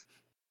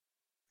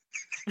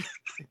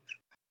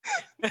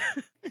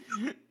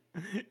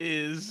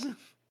 is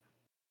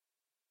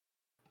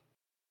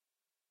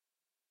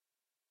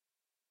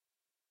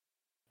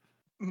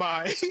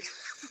My.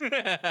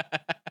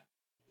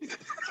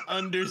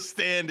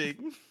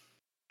 understanding.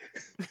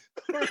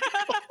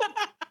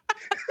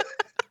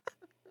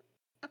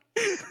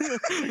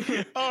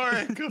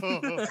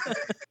 Oracle.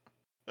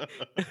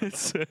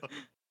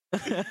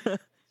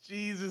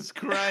 Jesus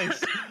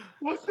Christ.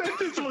 What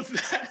sentence was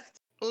that?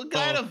 What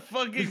kind of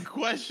fucking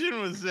question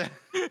was that?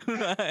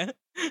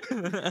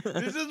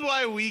 This is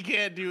why we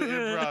can't do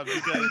improv,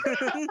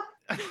 because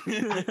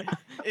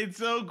it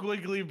so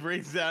quickly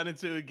breaks down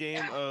into a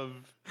game of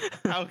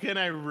how can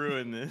I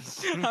ruin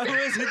this? I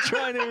wasn't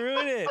trying to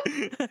ruin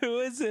it. I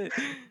wasn't.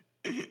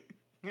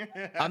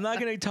 I'm not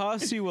gonna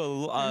toss you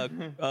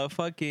a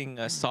fucking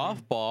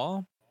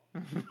softball.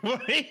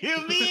 What do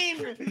you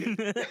mean?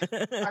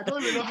 I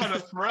don't even know how to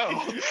throw.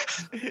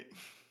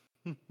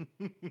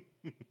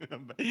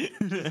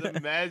 Just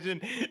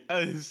imagine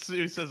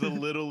Seuss as a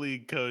little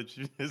league coach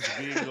just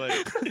being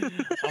like,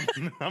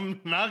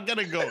 I'm not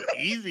gonna go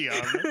easy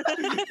on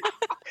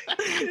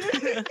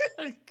it.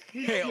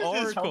 Hey,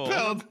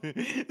 Oracle.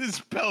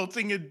 Just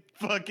pelting a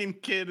fucking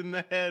kid in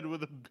the head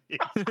with a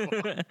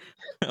baseball.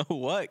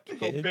 What,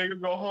 Go kid? big or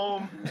go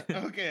home.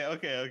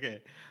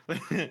 Okay.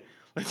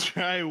 Let's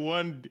try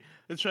one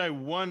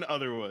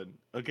other one.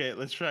 Okay,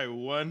 let's try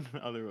one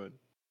other one.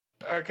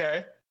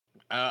 Okay.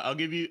 I'll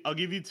give you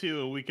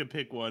two, and we can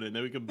pick one, and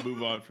then we can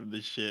move on from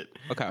this shit.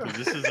 Okay. 'Cause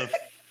this is a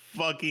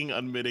fucking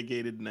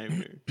unmitigated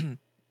nightmare.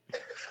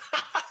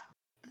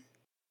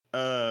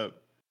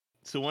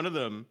 So one of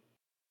them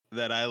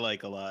that I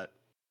like a lot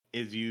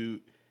is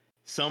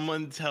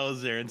someone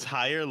tells their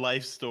entire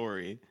life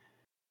story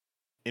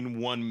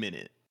in 1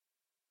 minute,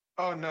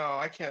 Oh no,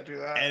 I can't do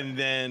that. and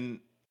then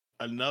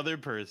another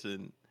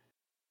person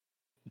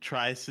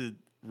tries to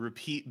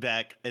repeat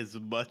back as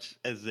much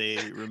as they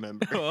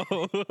remember. Oh,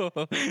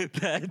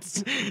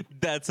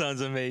 that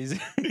sounds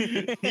amazing.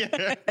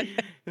 Yeah.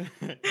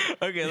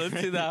 Okay,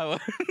 let's do that one.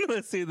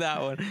 Let's do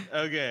that one.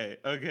 Okay.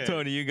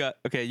 Tony,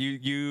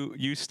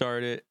 you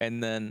start it,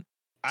 and then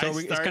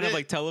it's kind of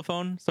like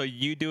telephone. So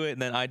you do it,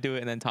 and then I do it,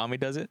 and then Tommy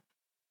does it.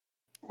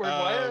 Wait,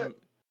 what?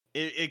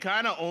 It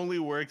kind of only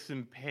works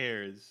in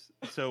pairs,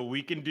 so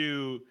we can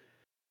do.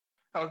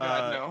 Oh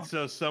god, no.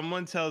 So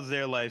someone tells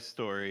their life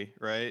story,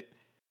 right?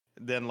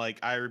 Then like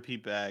I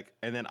repeat back,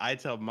 and then I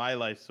tell my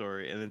life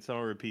story, and then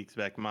someone repeats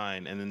back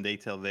mine, and then they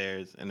tell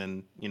theirs, and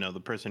then the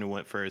person who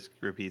went first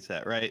repeats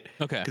that, right?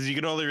 Okay. Because you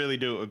can only really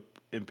do it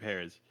in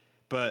pairs.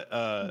 But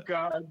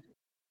God.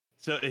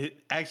 so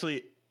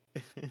actually,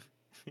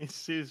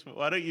 Seuss,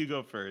 why don't you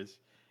go first,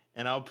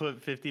 and I'll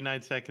put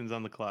 59 seconds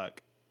on the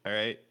clock. All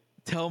right.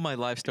 Tell my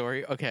life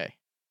story. Okay.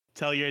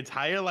 Tell your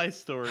entire life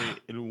story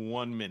in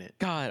 1 minute.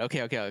 God.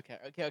 Okay.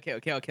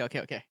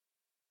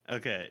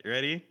 Okay,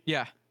 ready?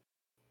 Yeah.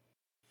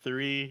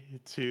 3,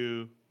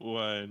 2,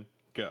 1,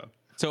 go.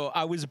 So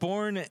I was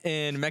born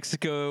in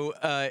Mexico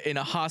in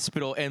a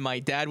hospital, and my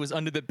dad was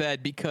under the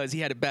bed because he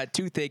had a bad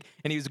toothache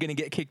and he was gonna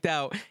get kicked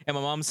out. And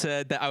my mom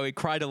said that I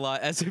cried a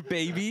lot as a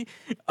baby.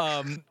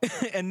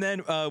 And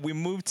then we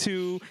moved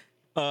to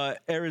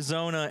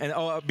Arizona,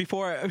 and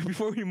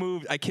before we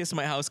moved, I kissed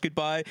my house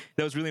goodbye.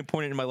 That was really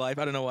important in my life.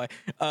 I don't know why.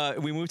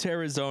 We moved to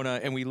Arizona,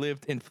 and we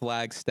lived in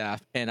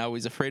Flagstaff, and I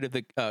was afraid of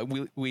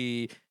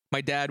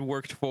my dad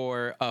worked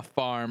for a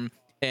farm,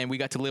 and we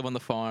got to live on the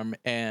farm,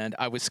 and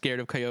I was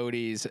scared of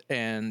coyotes,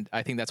 and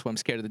I think that's why I'm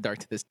scared of the dark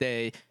to this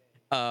day.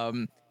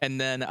 And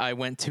then I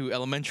went to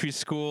elementary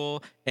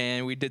school,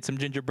 and we did some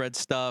gingerbread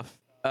stuff,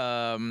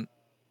 and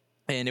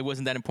it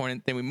wasn't that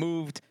important. Then we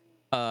moved,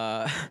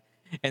 and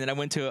then I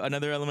went to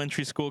another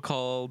elementary school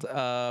called,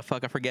 I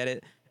forget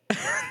it.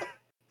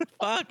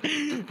 Fuck.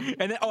 And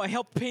then, I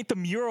helped paint the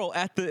mural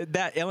at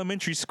that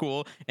elementary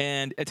school,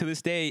 and to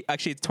this day,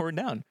 actually, it's torn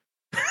down.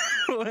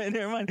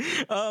 Never mind.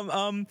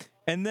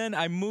 And then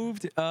I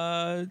moved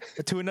to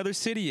another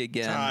city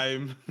again.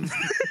 Time. Damn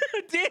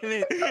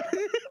it.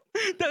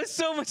 That was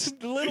so much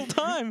little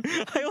time.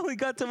 I only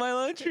got to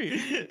my entry.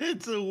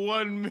 It's a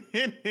 1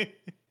 minute.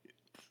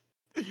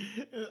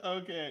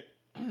 Okay.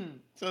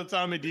 So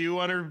Tommy, do you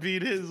want to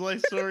repeat his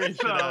life story?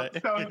 So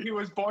he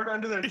was born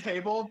under their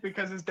table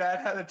because his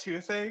dad had a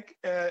toothache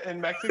in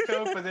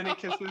Mexico, but then he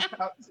kissed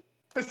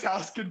his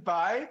house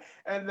goodbye,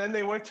 and then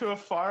they went to a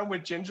farm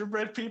with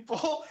gingerbread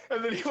people,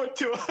 and then he went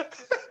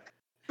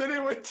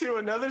to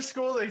another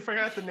school that he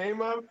forgot the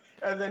name of,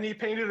 and then he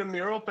painted a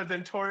mural, but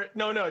then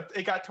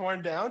it got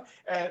torn down,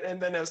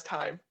 and then it was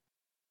time.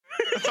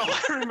 That's all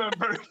I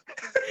remember.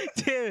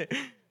 Damn it.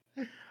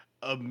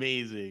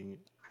 Amazing.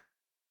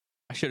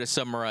 I should have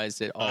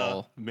summarized it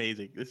all.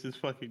 Amazing. This is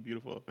fucking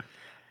beautiful.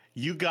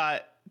 You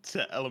got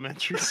to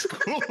elementary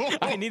school.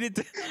 I needed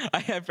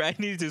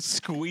to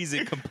squeeze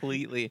it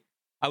completely.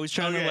 I was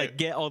trying to Okay. like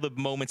get all the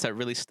moments that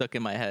really stuck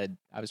in my head.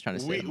 I was trying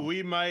to say.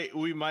 We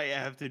might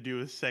have to do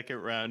a second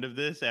round of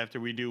this after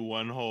we do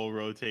one whole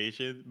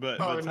rotation.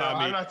 But Oh but no,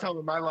 I'm not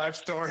telling my life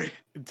story.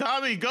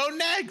 Tommy, go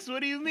next.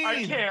 What do you mean?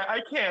 I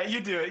can't. You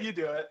do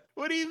it.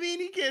 What do you mean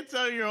you can't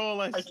tell your whole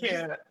life? I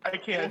can't. I do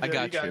it.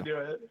 got You gotta you. do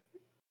it.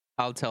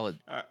 I'll tell it.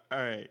 All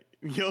right,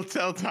 you'll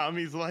tell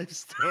Tommy's life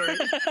story.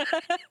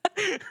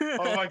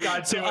 Oh my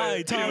God, So do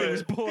it, do Tommy it.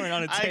 was born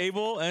on a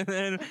table, and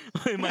then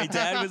my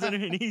dad was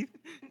underneath.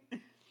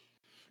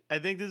 I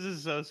think this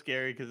is so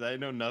scary because I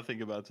know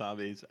nothing about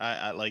Tommy's.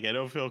 I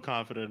don't feel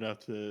confident enough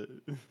to.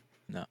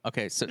 No.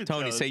 Okay. So to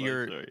Tony, tell say his life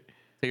your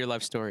story.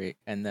 life story,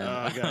 and then.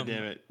 Oh god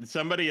damn it!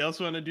 Somebody else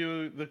want to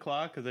do the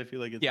clock? Because I feel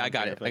like it's. Yeah, I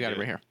got unfair it. if I got it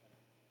do right here.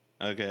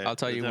 Okay. I'll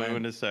tell so you me when-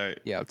 when to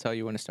start. Yeah, I'll tell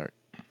you when to start.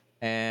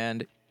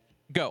 And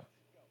go.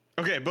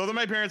 Okay, both of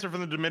my parents are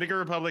from the Dominican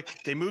Republic.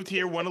 They moved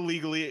here, one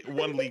illegally,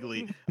 one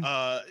legally.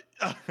 I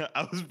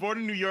was born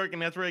in New York,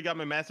 and that's where I got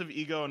my massive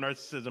ego and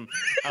narcissism.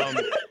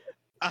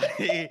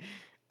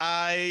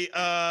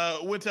 I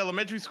went to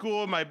elementary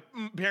school. My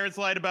parents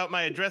lied about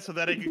my address so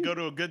that I could go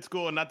to a good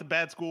school and not the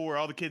bad school where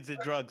all the kids did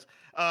drugs.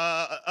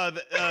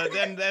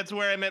 Then that's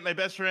where I met my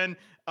best friend.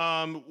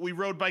 We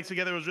rode bikes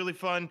together. It was really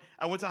fun.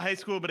 I went to high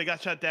school, but it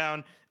got shut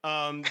down.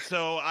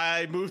 So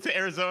I moved to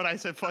Arizona. I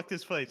said, fuck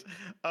this place.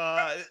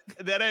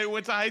 Then I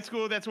went to high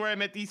school. That's where I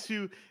met these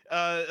two,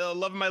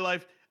 love of my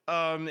life.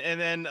 And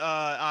then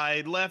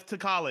I left to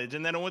college,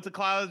 and then I went to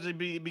college and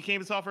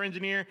became a software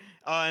engineer.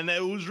 And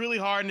it was really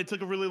hard, and it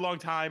took a really long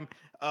time.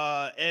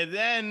 And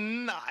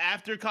then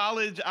after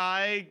college,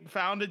 I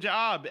found a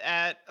job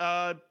at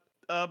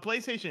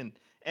PlayStation.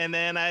 And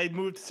then I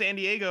moved to San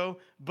Diego,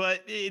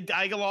 but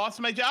I lost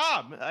my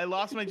job. I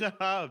lost my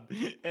job,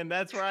 and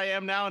that's where I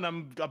am now, and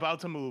I'm about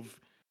to move.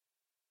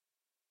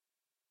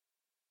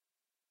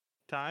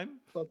 Time?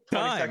 20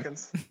 Time.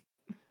 seconds.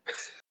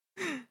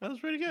 That was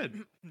pretty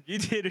good. You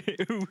did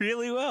it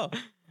really well.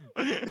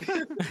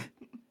 I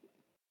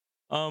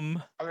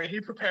mean, he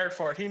prepared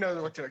for it. He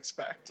knows what to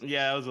expect.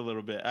 Yeah, that was a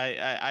little bit.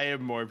 I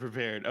am more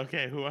prepared.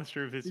 Okay, who wants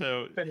to repeat?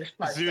 So Finish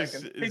 5 Zeus-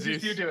 seconds. Hey,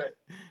 Zeus. you do it.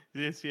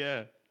 this,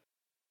 yeah.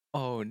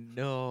 Oh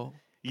no.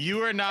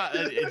 You are not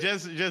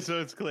just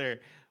so it's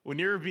clear. When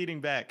you're repeating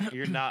back,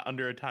 you're not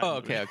under a time. Oh,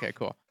 limit. okay,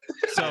 cool.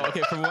 So,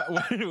 okay, from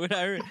what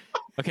I read,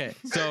 okay,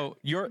 so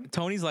your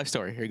Tony's life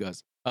story. Here he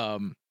goes.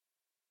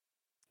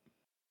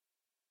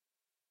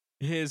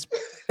 His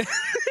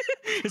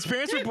his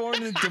parents were born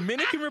in the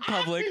Dominican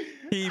Republic.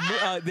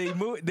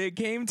 They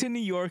came to New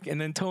York, and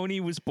then Tony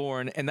was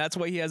born, and that's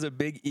why he has a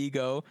big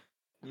ego.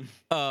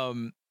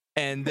 And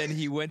then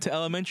he went to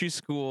elementary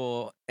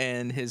school,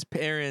 and his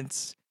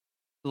parents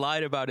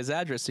lied about his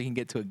address so he can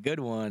get to a good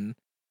one.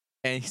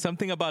 And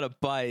something about a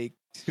bike.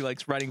 He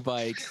likes riding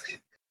bikes.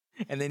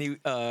 And then he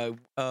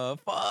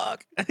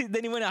fuck.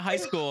 Then he went to high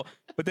school,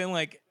 but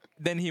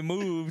then he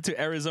moved to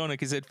Arizona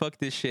because he said fuck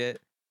this shit.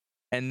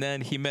 And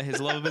then he met his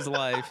love of his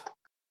life.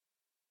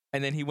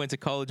 And then he went to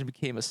college and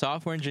became a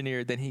software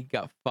engineer. Then he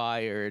got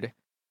fired.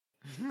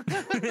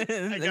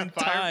 I got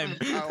fired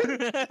from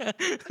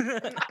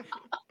college.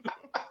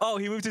 Oh,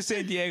 he moved to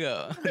San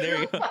Diego.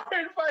 There you go.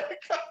 Fired by a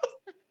cop.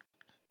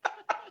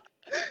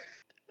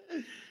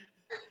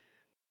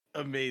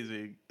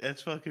 Amazing.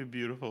 That's fucking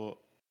beautiful.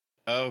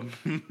 Tommy,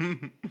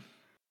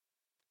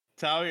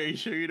 are you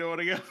sure you don't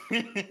want to go?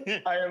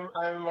 I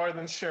am more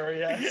than sure,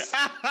 yes.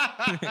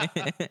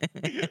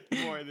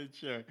 More than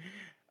sure.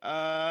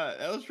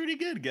 That was pretty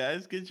good,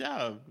 guys. Good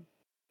job.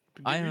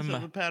 Give I am-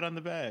 yourself a pat on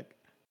the back.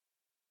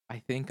 I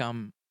think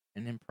I'm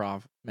an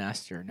improv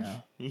master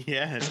now.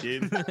 Yeah,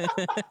 dude. I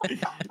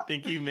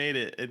think you made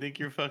it. I think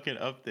you're fucking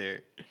up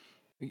there.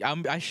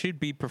 I should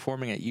be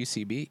performing at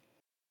UCB.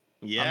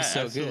 Yeah,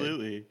 so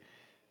good.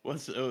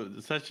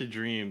 absolutely. Such a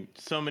dream.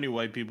 So many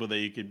white people that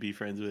you could be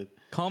friends with.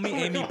 Call me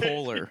Amy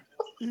Poehler.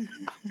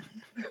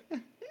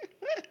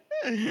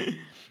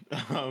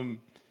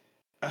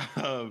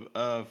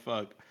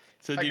 Fuck.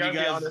 So I did you gotta be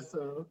guys? honest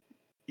though.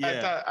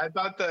 Yeah. I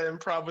thought the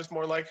improv was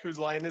more like whose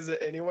line is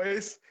it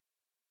anyways?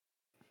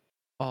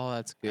 Oh,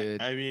 that's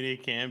good. I mean,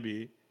 it can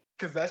be.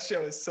 Because that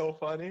show is so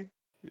funny.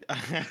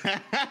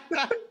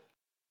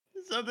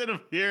 Something I'm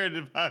hearing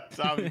about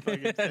Tommy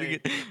fucking saying.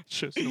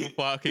 Just so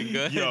fucking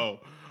good. Yo,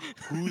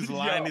 whose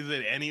line Yo. is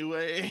it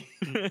anyway?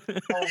 Oh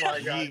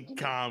my God. Geek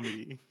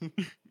comedy.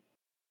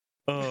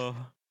 Oh,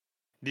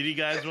 Did you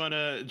guys want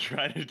to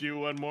try to do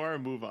one more or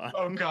move on?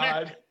 Oh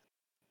God.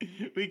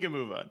 We can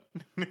move on.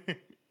 do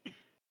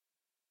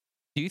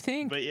you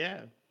think? But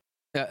yeah.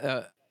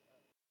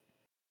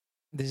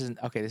 This is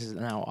okay. This is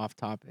now off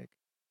topic.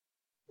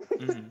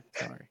 Mhm.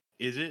 Sorry.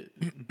 Is it?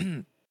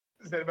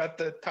 Is it about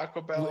the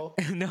Taco Bell?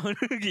 No,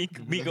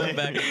 me going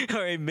back.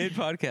 All right, mid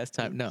podcast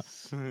time. No.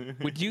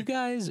 Would you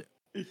guys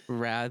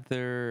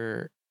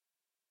rather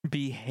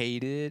be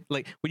hated?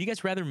 Like, would you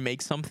guys rather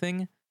make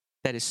something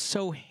that is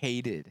so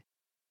hated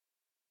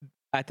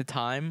at the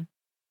time,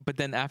 but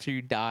then after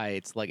you die,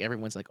 it's like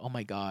everyone's like, oh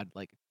my God,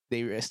 like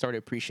they started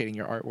appreciating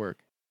your artwork?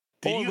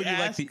 Did Or you would you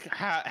like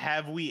ask,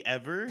 have we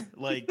ever?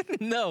 Like,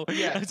 No.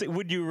 Yeah. I was like,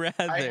 would you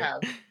rather? I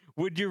have.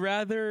 would you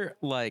rather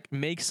like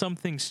make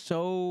something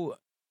so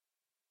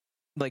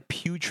like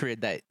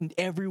putrid that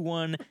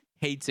everyone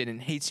hates it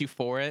and hates you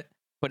for it,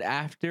 but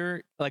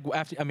after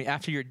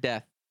your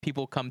death,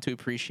 people come to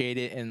appreciate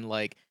it and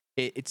like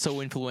it's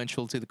so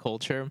influential to the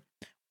culture,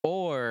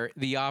 or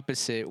the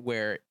opposite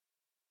where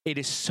it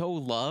is so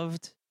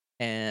loved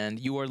and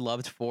you are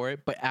loved for it,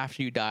 but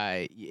after you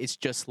die, it's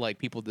just like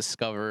people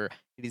discover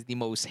it is the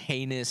most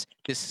heinous,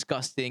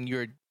 disgusting,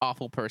 you're an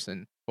awful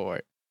person for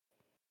it.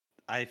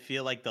 I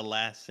feel like the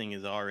last thing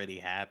is already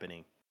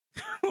happening.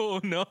 Oh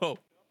no.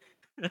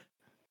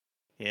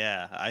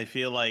 Yeah, I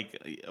feel like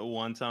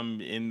once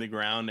I'm in the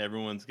ground,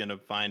 everyone's gonna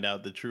find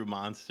out the true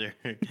monster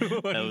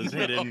that was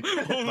hidden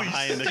Holy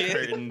behind the shit.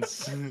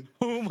 curtains.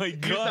 Oh my You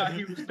thought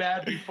he god. was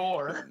bad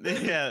before.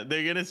 Yeah,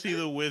 they're gonna see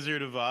the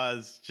Wizard of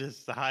Oz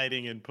just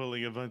hiding and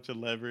pulling a bunch of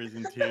levers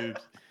and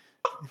tubes.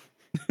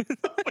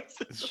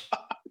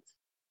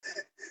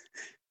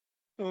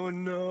 Oh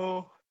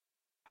no.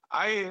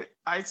 I'd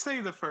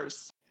say the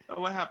first.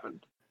 What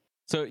happened?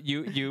 So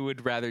you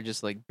would rather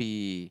just like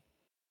be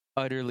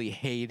utterly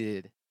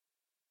hated,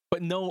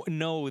 but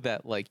know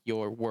that like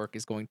your work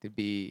is going to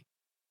be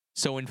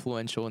so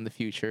influential in the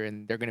future,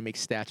 and they're gonna make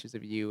statues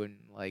of you and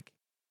like.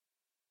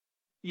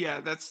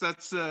 Yeah, that's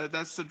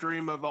the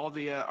dream of all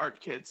the art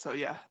kids. So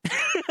yeah.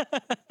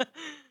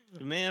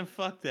 Man,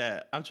 fuck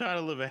that. I'm trying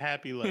to live a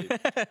happy life.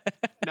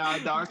 Nah,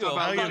 dog, it's Yo,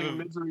 about I'll living give in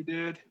a- misery,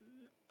 dude.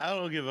 I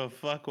don't give a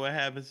fuck what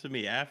happens to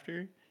me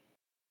after.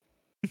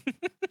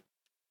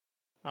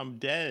 I'm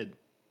dead.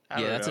 I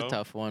Yeah, don't that's know. a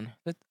tough one.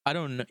 I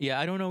don't know. Yeah,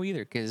 I don't know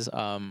either, because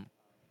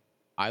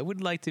I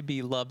would like to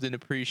be loved and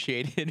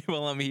appreciated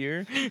while I'm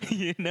here.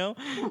 You know.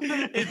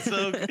 It's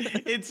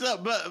so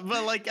but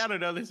like I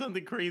don't know, there's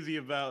something crazy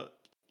about,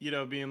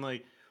 being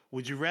like,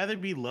 would you rather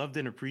be loved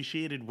and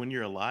appreciated when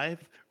you're alive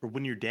or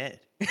when you're dead?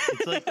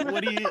 It's like,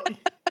 what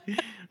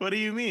do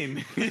you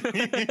mean?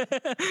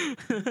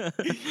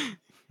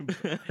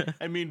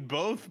 I mean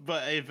both,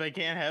 but if I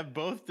can't have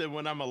both, then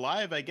when I'm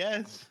alive, I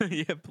guess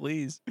Yeah,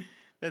 please.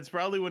 that's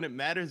probably when it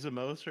matters the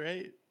most,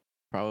 right?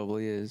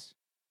 Probably is.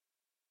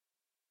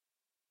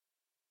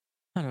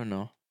 I don't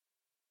know.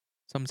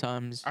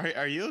 Sometimes.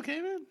 Are you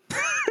okay, man?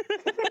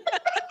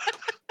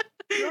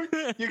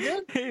 You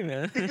good? Hey,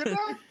 man. You good,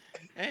 dog?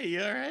 Hey,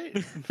 you all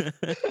right?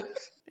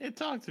 Hey,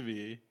 talk to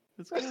me.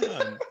 What's going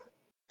on?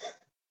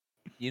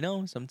 You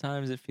know,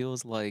 sometimes it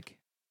feels like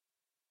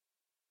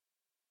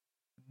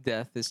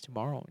death is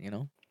tomorrow, you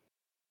know?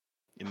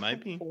 It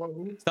might be.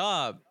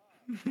 Stop.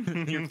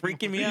 You're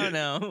freaking me out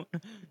now.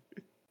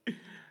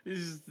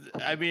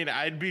 I mean,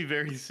 I'd be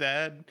very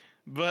sad,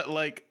 but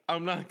like,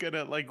 I'm not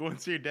gonna like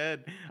once you're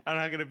dead, I'm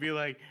not gonna be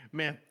like,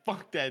 man,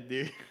 fuck that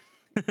dude.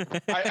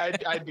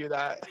 I do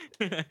that.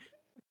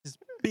 This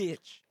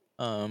bitch.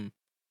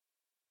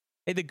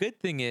 Hey, the good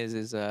thing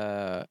is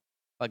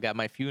like at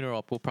my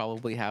funeral, we'll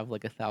probably have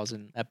like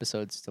 1,000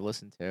 episodes to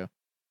listen to.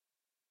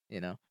 You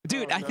know,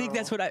 dude, Oh, I think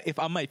that's no. what if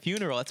on my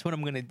funeral, that's what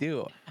I'm gonna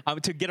do.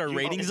 To get our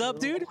ratings up,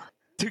 dude.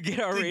 To get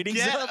our ratings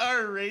Get up,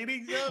 our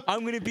ratings up.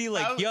 I'm gonna be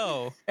like,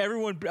 yo,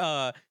 everyone,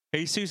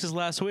 Jesus'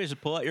 last wish,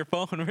 pull out your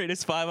phone and rate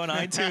us 5 on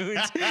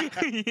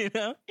iTunes. You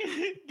know,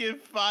 Give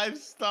 5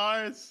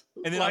 stars.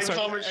 and then Like, I'll start.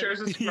 comment, share,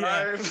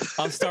 Yeah. subscribe.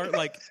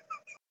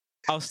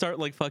 I'll start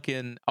like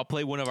fucking. I'll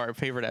play one of our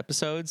favorite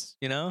episodes,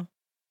 you know,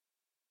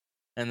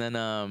 and then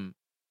I'll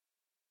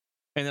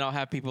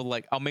have people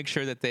like I'll make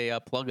sure that they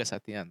plug us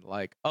at the end,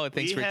 like, oh,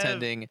 thanks for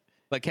attending.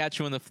 Like, catch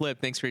you on the flip.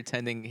 Thanks for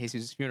attending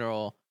Jesus'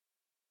 funeral.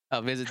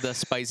 Visit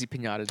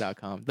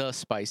thespicypinata.com. The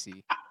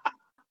spicy.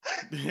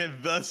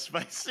 The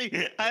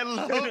spicy. I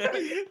love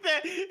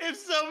that if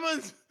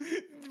someone's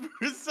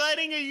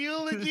reciting a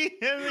eulogy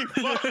and they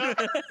fuck up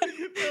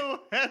the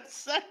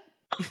website,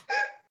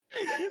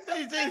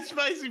 they say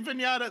spicy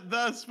pinata,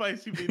 the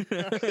spicy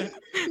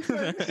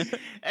pinata.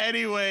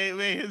 Anyway,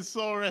 may his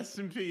soul rest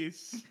in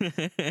peace.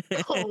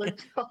 Oh my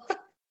god.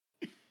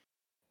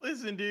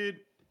 Listen, dude,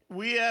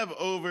 we have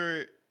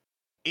over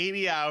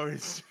 80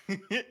 hours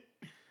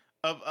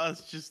of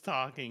us just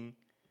talking.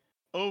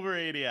 Over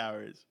 80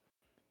 hours.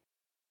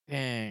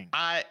 Dang.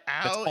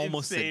 How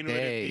almost a insane would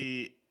day. it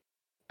be?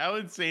 How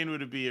insane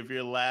would it be if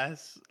your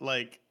last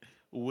like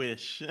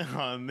wish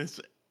on this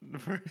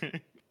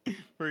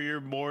for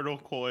your mortal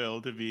coil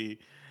to be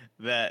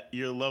that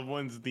your loved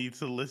ones need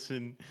to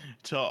listen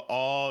to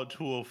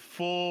a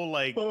full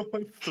like Oh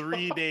my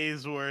 3 God.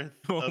 days worth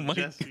Oh of my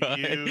just God.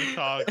 you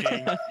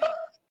talking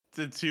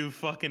to 2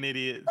 fucking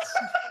idiots.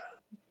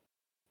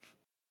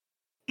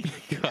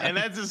 And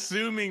that's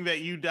assuming that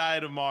you die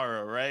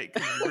tomorrow, right?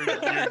 'Cause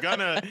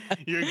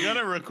you're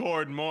gonna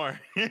record more.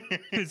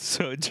 It's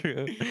so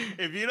true.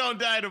 If you don't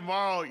die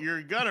tomorrow,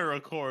 you're gonna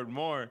record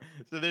more.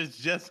 So there's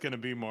just gonna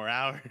be more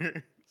hours.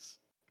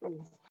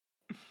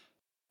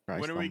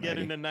 Christ When are we almighty.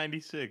 getting to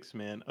 96,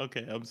 man?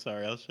 Okay, I'm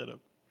sorry. I'll shut up.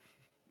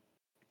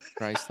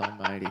 Christ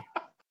almighty.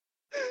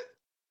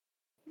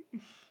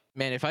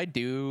 Man, if I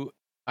do,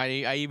 I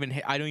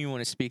don't even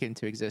want to speak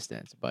into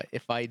existence, but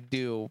if I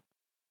do,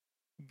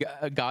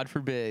 God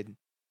forbid,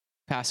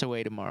 pass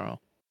away tomorrow,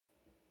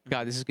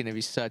 God, this is going to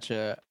be such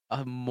a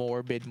a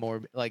morbid,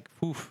 like,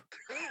 oof.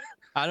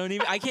 I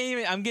can't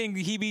even, I'm getting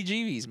the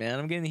heebie-jeebies, man.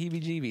 I'm getting the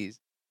heebie-jeebies.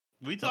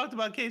 We talked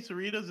about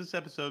quesadillas this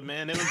episode,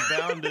 man. It was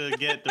bound to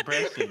get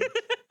depressing.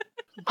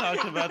 We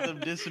talked about them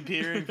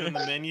disappearing from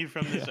the menu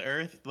from this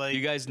earth. Like,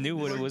 You guys knew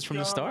what it was from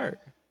the start.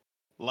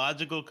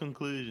 logical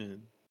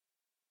conclusion.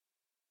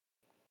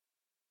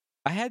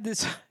 I had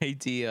this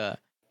idea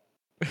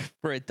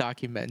for a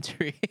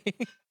documentary.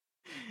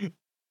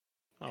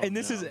 Oh, And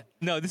this is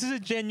a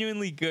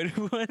genuinely good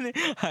one.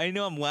 I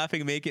know I'm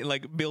laughing,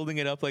 building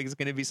it up like it's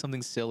gonna be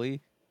something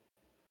silly.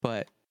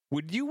 But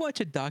would you watch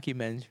a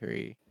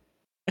documentary?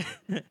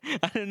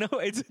 I don't know.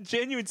 It's a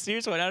genuine,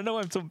 serious one. I don't know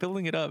why I'm still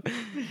building it up.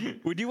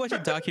 Would you watch a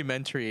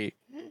documentary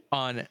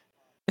on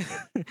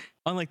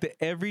on like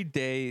the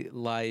everyday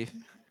life?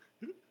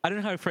 I don't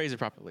know how to phrase it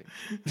properly.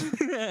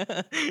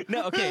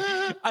 No, okay.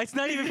 It's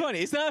not even funny.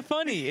 It's not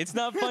funny. It's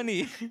not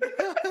funny.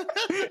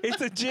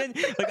 It's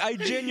I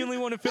genuinely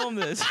want to film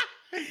this.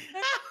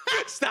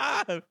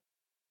 Stop.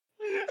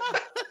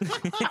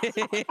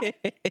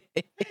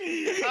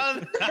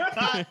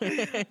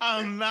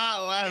 I'm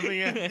not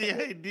laughing at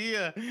the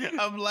idea.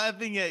 I'm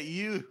laughing at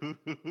you.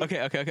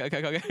 Okay.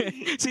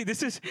 See,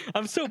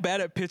 I'm so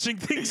bad at pitching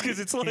things because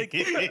it's like,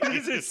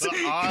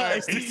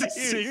 guys, this is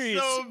serious.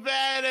 You're so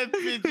bad at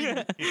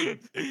pitching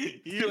things.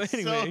 You're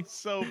anyway.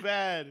 so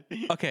bad.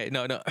 Okay,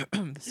 no.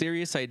 The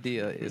serious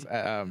idea is,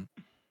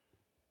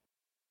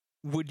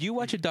 would you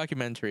watch a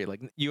documentary?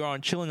 Like, you're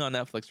chilling on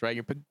Netflix,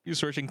 right? You're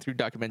searching through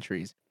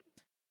documentaries.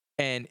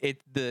 And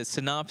the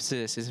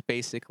synopsis is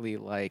basically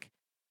like,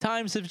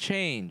 times have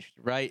changed,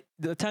 right?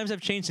 The times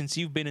have changed since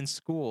you've been in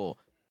school.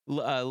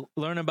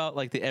 Learn about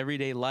like the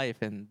everyday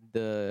life and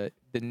the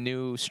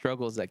new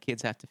struggles that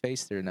kids have to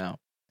face through now.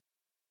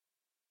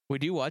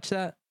 Would you watch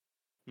that?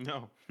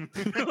 No.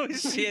 Oh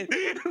shit.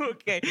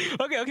 Okay.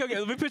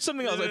 Let me pitch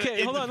something else.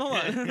 Okay, hold on.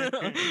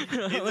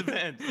 It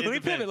depends.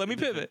 Let me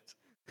pivot.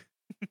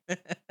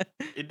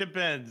 It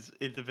depends.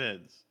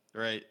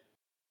 Right?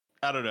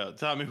 I don't know.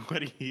 Tommy,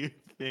 what do you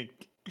think?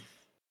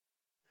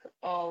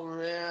 Oh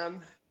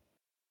man.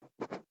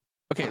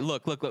 Okay,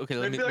 look. Okay,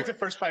 Maybe like the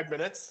first 5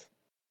 minutes.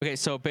 Okay,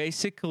 so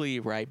basically,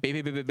 right?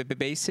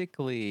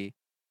 Basically,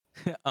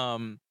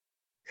 okay,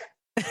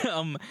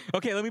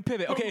 let me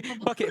pivot. Okay,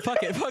 fuck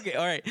it.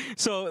 All right.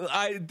 So,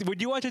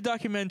 would you watch a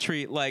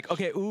documentary like,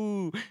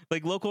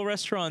 like local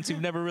restaurants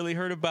you've never really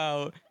heard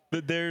about,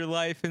 but their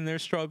life and their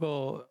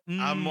struggle?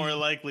 I'm more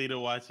likely to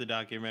watch the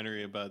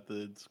documentary about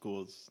the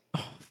schools.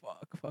 Oh,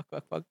 fuck.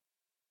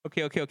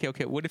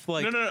 Okay. What if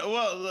like? No.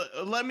 Well,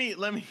 let me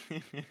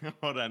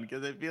hold on,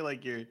 because I feel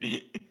like I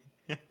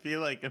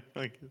feel like I'm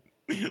like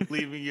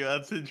leaving you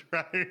out to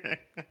dry.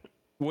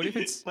 What if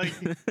it's like?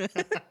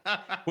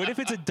 What if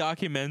it's a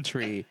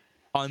documentary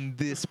on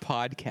this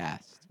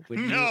podcast?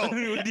 Absolutely. Oh,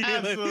 would you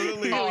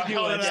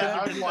hell watch yeah.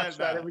 that? I would watch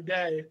that every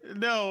day.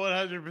 No,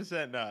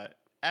 100% not.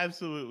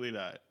 Absolutely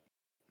not.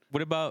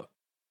 What about?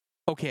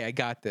 Okay, I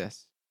got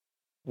this.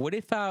 What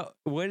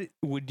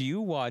would you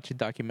watch a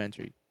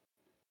documentary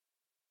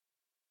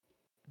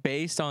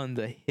based on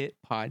the hit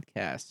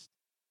podcast?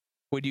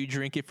 Would you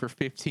drink it for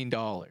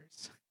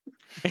 $15?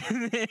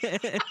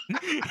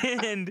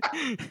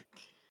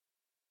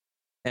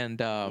 and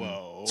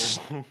Whoa.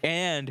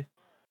 and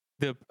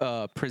the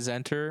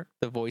presenter,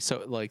 the voice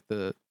of like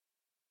the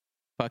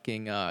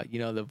fucking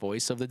the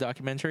voice of the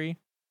documentary,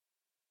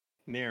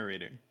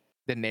 Narrator.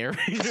 the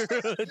narrator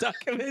of the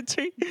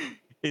documentary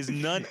is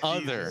none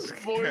other.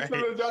 Voice of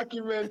the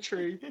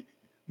documentary.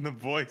 The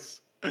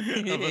voice of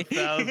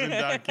 1,000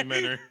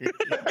 documentary.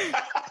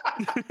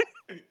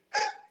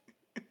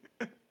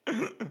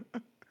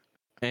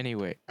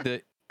 Anyway,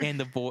 the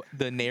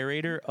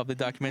narrator of the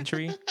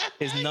documentary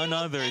is none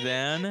other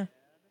than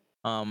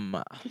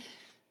fuck.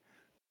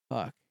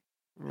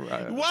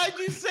 Why'd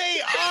you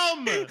say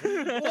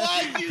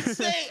Why'd you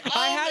say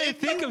I had to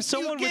think of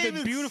someone with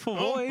a beautiful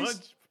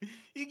voice.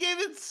 You gave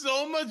it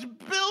so much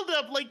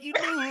buildup, like you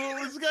knew who it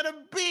was gonna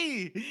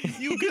be.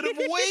 You could have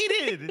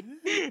waited.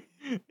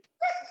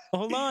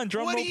 Hold on,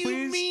 drum what roll, do you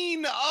please.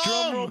 mean?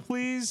 Drum roll,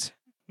 please.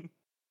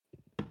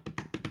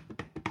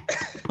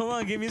 Hold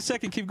on, give me a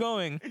second. Keep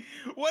going.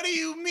 What do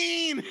you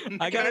mean?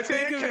 I gotta Can I say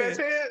think it? of Can I it.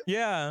 say it?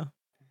 Yeah.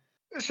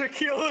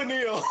 Shaquille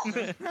O'Neal.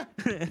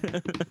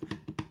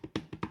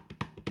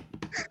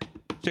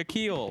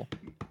 Shaquille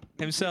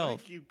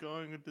himself. Keep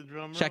going with the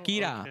drum roll.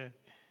 Shakira. Okay.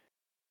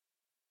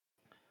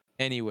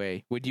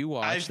 Anyway, would you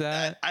watch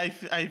that?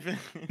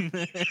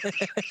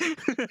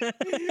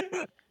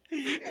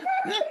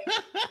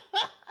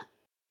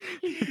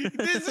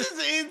 This is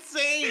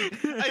insane.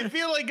 I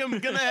feel like I'm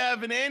gonna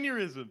have an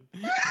aneurysm.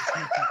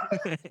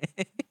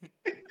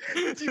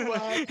 Would you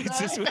watch Is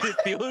this what it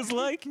feels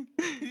like?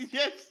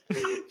 Yes.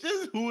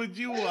 Just would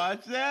you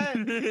watch that?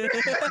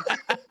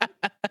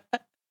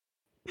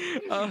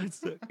 Oh, it's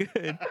so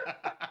good.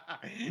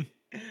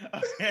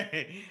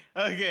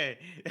 Okay.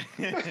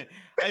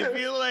 I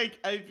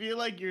feel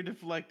like you're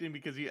deflecting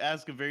because you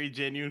ask a very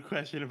genuine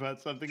question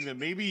about something that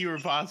maybe you were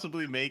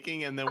possibly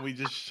making, and then we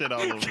just shit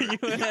all over. Can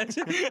you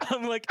imagine?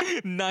 I'm like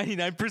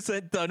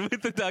 99% done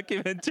with the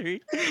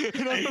documentary,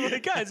 and I'm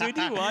like, guys, would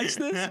you watch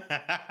this?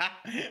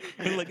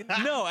 And like,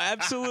 no,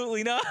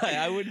 absolutely not.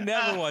 I would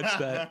never watch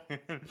that.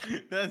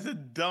 That's a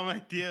dumb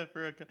idea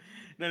for a.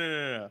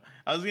 No.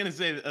 I was gonna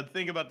say a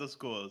thing about the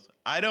schools.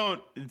 I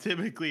don't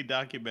typically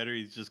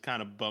documentaries just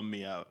kind of bum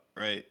me out,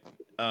 right?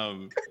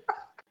 And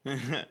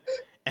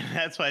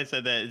that's why I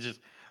said that. It's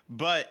just,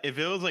 but if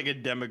it was like a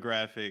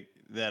demographic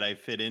that I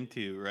fit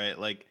into, right?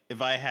 Like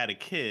if I had a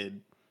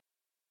kid,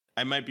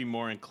 I might be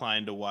more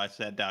inclined to watch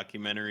that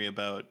documentary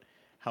about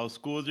how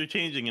schools are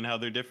changing and how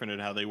they're different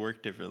and how they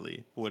work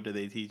differently. What do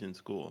they teach in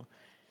school?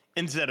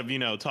 Instead of,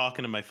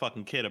 talking to my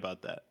fucking kid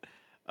about that.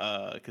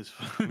 Because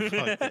fuck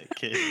that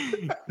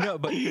kid. No,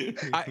 but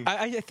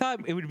I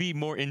thought it would be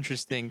more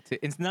interesting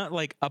to. It's not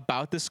like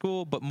about the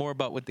school, but more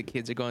about what the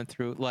kids are going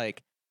through.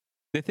 Like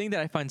the thing that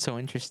I find so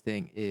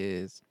interesting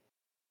is,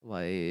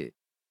 like,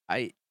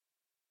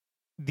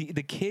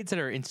 the kids that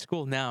are in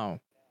school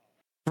now,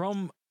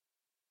 from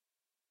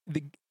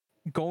the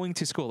going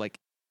to school, like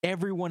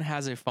everyone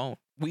has a phone.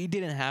 We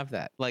didn't have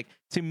that. Like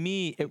to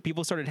me,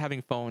 people started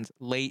having phones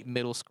late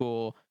middle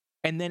school,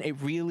 and then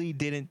it really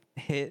didn't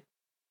hit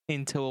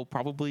until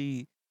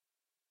probably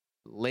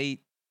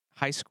late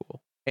high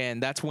school,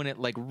 and that's when it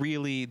like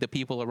really the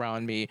people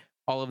around me,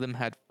 all of them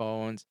had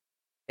phones,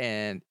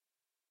 and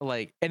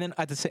then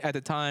at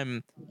the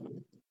time,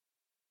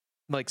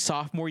 like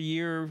sophomore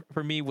year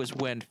for me was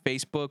when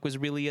Facebook was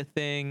really a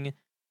thing,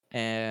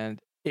 and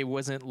it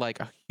wasn't like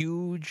a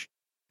huge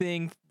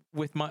thing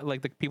with my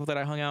like the people that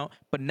I hung out,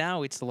 but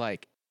now it's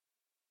like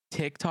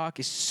TikTok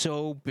is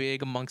so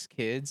big amongst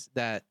kids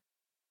that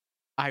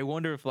I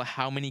wonder if like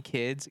how many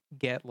kids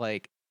get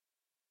like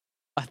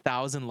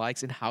 1,000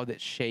 likes and how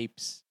that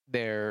shapes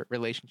their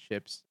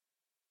relationships.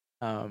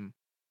 And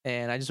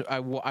I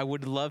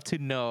would love to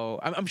know.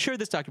 I'm sure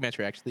this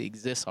documentary actually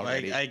exists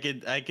already.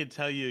 I could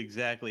tell you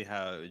exactly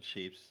how it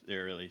shapes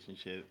their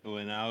relationship.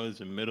 When I was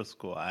in middle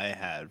school, I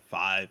had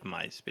 5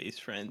 MySpace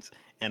friends,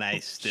 and I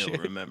still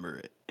remember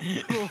it.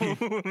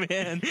 Oh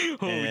man!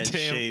 Oh and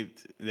damn!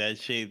 That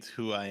shaped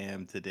who I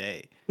am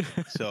today.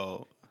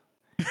 So.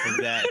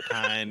 That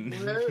kind.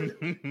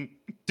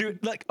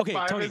 Dude, like, okay,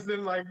 5 Tony. is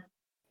in like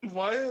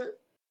what?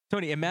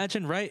 Tony,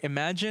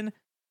 imagine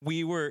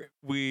we were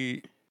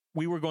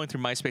going through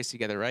MySpace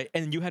together, right?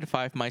 And you had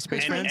 5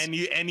 MySpace friends.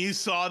 And you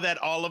saw that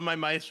all of my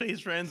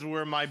MySpace friends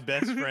were my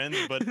best friends,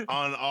 but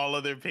on all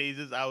of their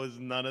pages, I was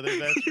none of their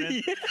best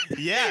friends.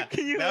 Yeah,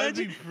 that would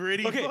be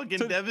pretty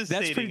fucking devastating.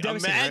 That's pretty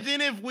devastating.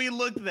 Imagine if we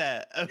looked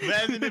that.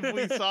 Imagine if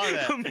we saw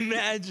that.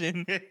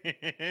 Imagine.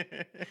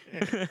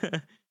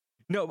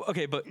 No,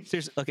 okay, but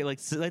seriously, okay, like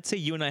so let's say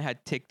you and I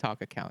had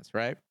TikTok accounts,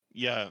 right?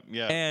 Yeah.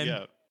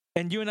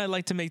 And you and I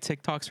like to make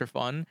TikToks for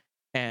fun,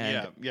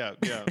 and yeah.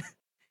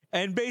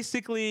 And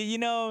basically,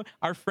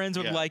 our friends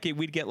would like it.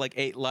 We'd get like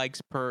 8 likes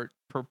per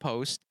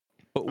post.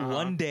 But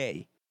one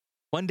day,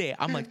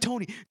 I'm like,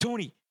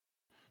 Tony,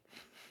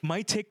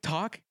 my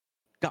TikTok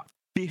got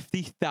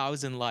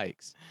 50,000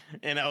 likes,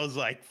 and I was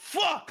like,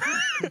 fuck.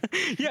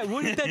 Yeah,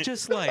 wouldn't that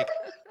just like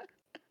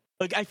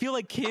I feel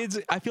like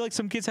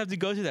some kids have to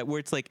go through that where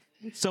it's like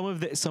some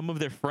of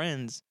their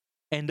friends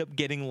end up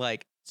getting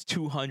like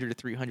 200 to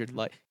 300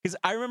 likes. Because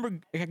I remember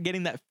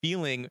getting that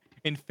feeling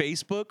in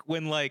Facebook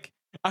when like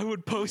I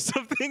would post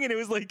something and it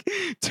was like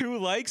 2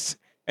 likes,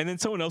 and then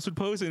someone else would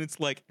post and it's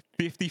like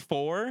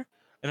 54.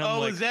 And I'm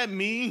like, is that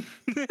me?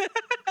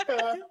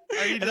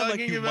 Are you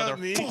talking about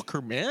me?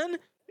 Motherfucker, man.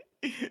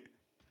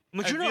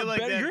 Like, you're not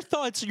better. Your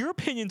thoughts, your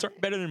opinions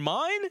aren't better than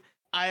mine.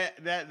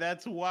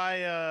 That's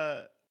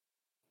why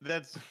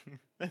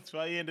that's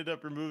why you ended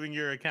up removing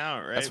your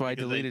account, right? That's why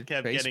because I deleted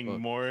kept Facebook. Getting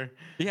more.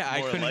 Yeah,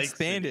 more I couldn't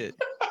stand it.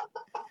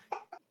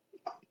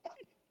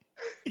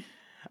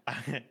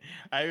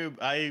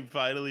 I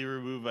finally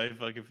removed my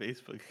fucking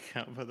Facebook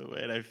account, by the way,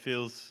 and I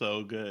feel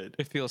so good.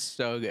 It feels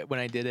so good. When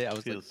I did it, I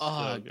was like,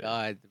 oh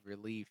god, the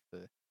relief.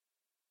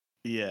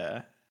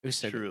 Yeah, it was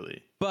so truly.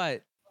 Good.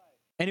 But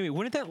anyway,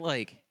 wouldn't that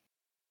like?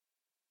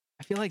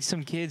 I feel like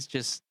some kids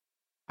just.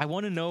 I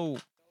want to know.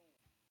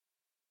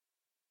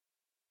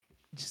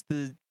 Just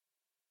the.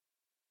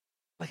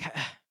 Like,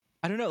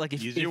 I don't know. Like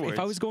if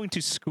I was going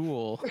to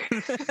school,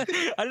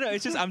 I don't know.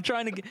 It's just I'm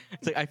trying to.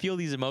 It's like I feel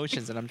these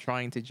emotions and I'm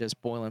trying to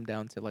just boil them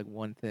down to like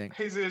one thing.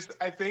 Jesus,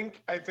 I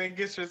think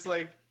it's just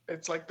like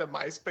it's like the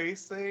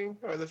MySpace thing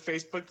or the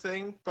Facebook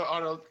thing, but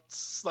on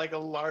a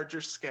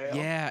larger scale.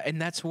 Yeah,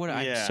 and that's what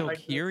I'm so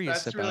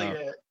curious about. Really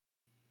it.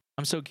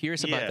 I'm so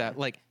curious about that.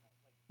 Like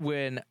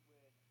when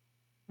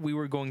we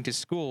were going to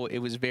school, it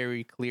was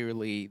very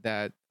clearly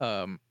that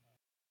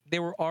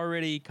there were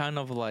already kind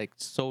of like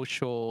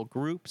social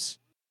groups.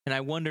 And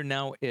I wonder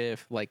now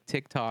if like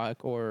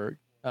TikTok or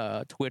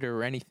Twitter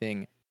or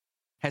anything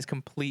has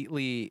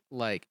completely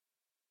like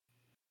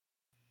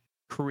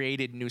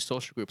created new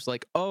social groups.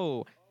 Like,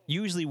 oh,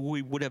 usually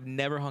we would have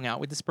never hung out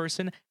with this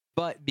person.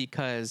 but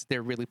because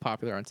they're really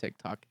popular on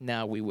TikTok,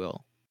 now we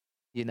will,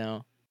 you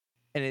know?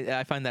 And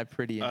I find that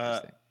pretty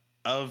interesting.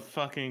 Of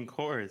fucking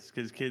course,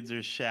 because kids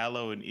are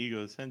shallow and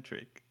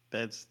egocentric.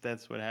 That's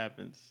what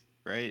happens,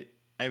 right?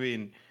 I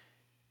mean,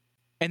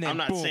 And then I'm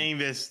not boom. saying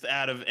this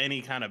out of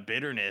any kind of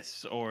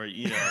bitterness or,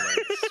 you know,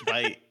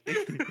 like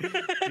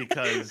spite,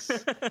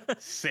 because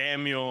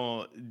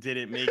Samuel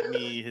didn't make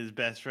me his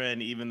best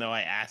friend, even though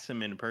I asked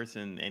him in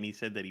person and he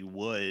said that he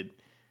would.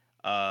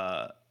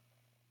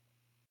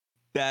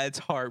 That's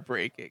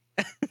heartbreaking.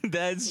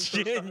 That's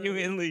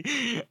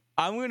genuinely.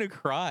 I'm gonna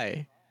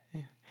cry.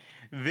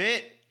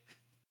 That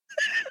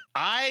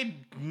I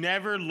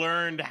never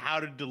learned how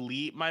to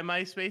delete my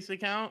MySpace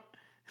account,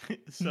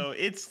 so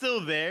it's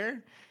still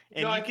there,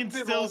 and No, you I can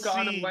think they've still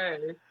all gone see.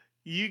 away.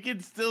 You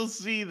can still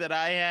see that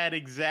I had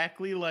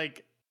exactly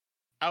like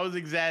I was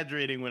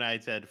exaggerating when I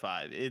said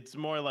 5. It's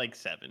more like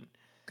 7.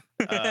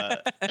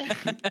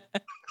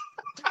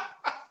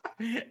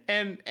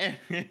 And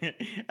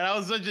I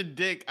was such a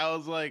dick. I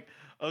was like,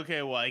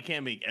 okay, well, I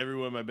can't make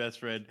everyone my best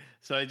friend,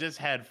 so I just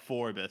had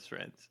 4 best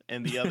friends,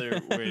 and the other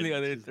were The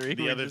other just, three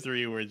the were other just-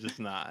 3 were just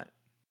not.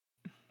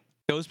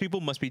 Those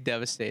people must be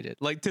devastated.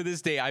 Like to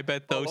this day, I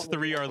bet those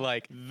 3 are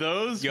like,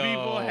 Those Yo.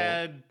 people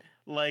had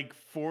like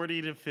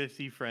 40 to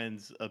 50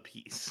 friends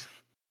apiece.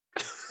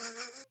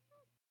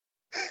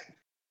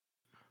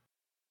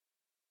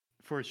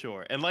 For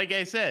sure. And like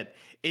I said,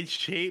 it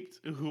shaped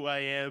who I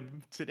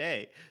am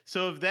today.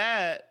 So if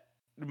that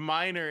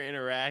minor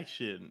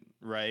interaction,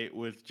 right,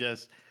 with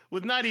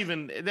not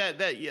even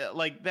that yeah,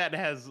 like that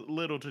has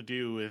little to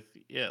do with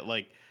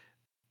like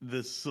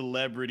the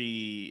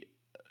celebrity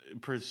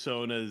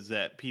personas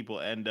that people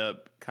end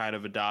up kind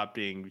of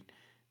adopting,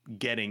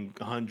 getting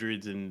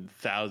hundreds and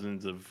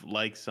thousands of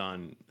likes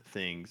on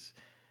things.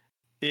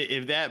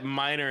 If that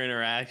minor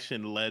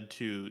interaction led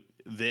to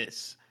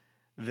this,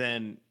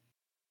 then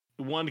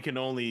one can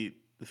only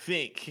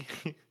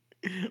think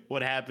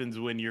what happens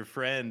when your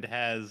friend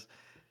has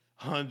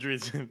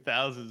hundreds and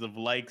thousands of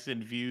likes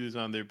and views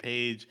on their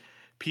page,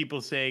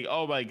 people saying,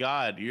 "Oh my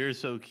God, you're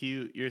so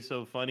cute, you're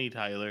so funny,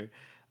 Tyler,"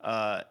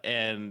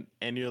 and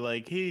you're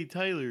like, "Hey,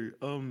 Tyler,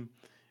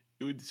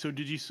 so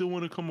did you still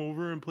want to come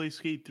over and play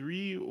Skate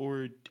 3,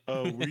 or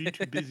were you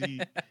too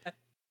busy?"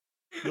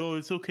 "No,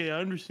 it's okay,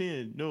 I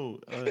understand. No,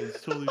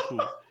 it's totally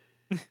cool.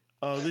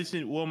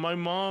 Listen, well, my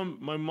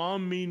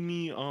mom made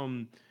me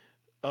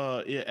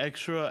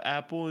extra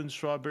apple and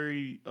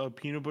strawberry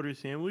peanut butter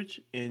sandwich,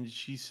 and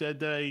she said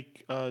that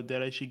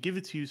I should give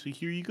it to you. So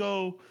here you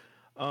go.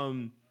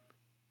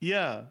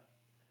 Yeah.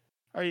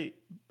 All right.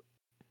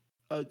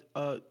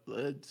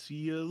 Let's see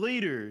you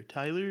later,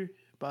 Tyler.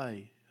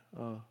 Bye."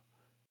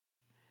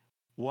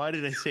 Why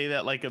did I say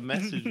that like a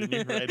message when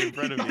you're right in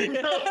front of me?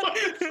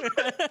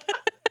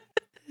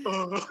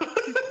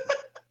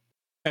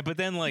 but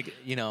then like,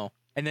 you know,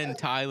 and then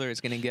Tyler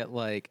is gonna get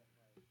like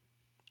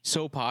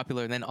so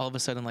popular, and then all of a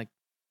sudden, like,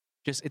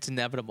 just it's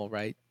inevitable,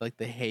 right? Like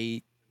the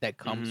hate that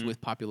comes Mhm.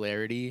 with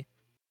popularity,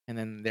 and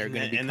then they're And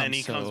gonna then, become and then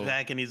he so. comes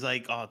back and he's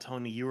like, "Oh,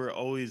 Tony, you were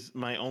always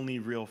my only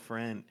real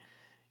friend.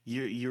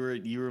 You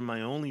were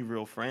my only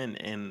real friend,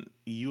 and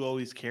you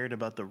always cared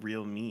about the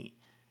real me.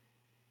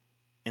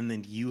 And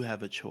then you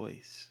have a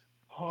choice.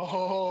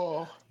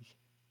 Oh,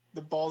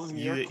 the ball's in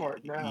your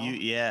court now.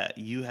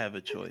 You have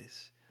a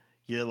choice.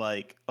 You're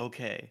like,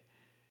 okay,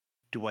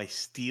 do I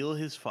steal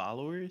his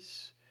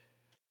followers,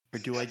 or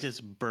do I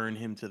just burn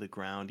him to the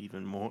ground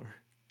even more?"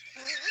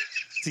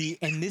 See,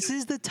 and this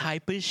is the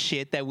type of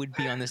shit that would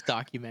be on this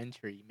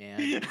documentary,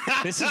 man.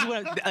 This is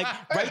what,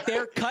 like, right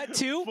there. Cut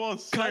to,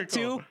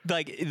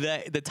 like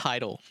the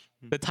title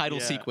Yeah.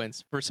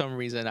 sequence. For some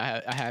reason,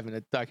 I have in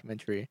a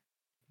documentary.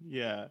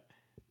 Yeah.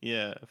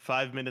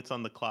 5 minutes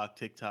on the clock,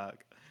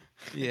 TikTok.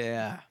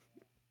 Yeah,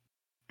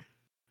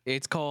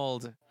 it's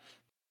called.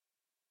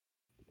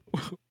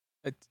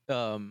 Good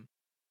job.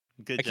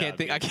 I can't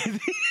think.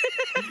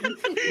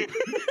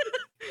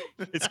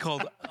 It's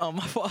called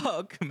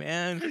fuck,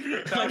 man.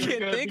 I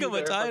can't think of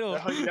a title.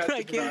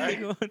 I can't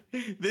think of one.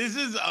 This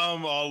is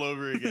all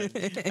over again.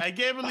 I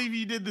can't believe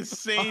you did the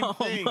same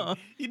thing.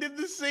 You did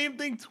the same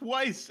thing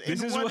twice in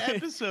one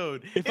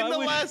episode in the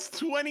last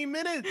 20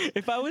 minutes.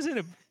 If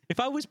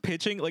I was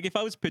pitching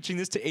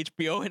this to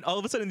HBO and all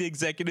of a sudden the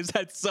executives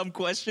had some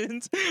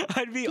questions,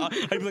 I'd be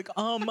like,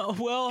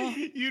 well,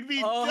 you'd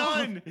be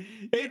done.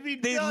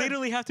 They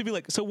literally have to be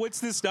like, so what's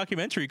this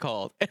documentary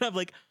called? And I'm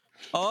like,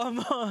 fuck,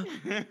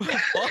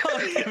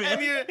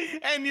 man.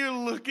 and you're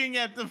looking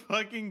at the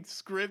fucking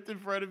script in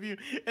front of you,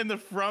 and the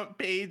front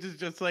page is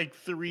just like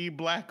 3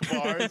 black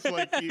bars,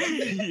 like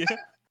you.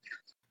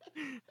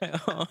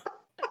 Yeah.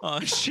 Oh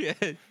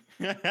shit.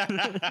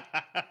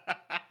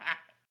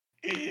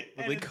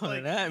 Really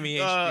coming at me,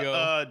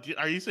 HBO.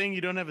 Are you saying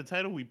you don't have a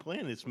title? We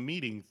planned this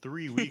meeting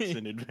 3 weeks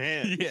in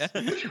advance. Yeah.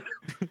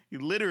 You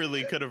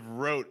literally could have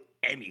wrote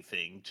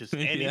anything, just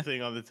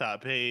anything on the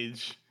top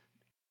page.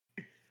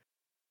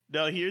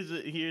 No, here's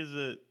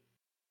a.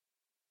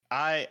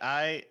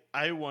 I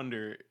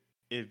wonder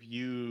if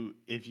you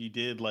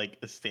did like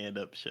a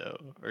stand-up show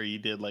or you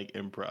did like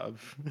improv,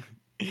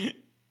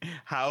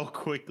 how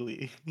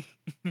quickly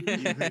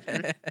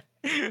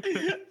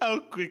how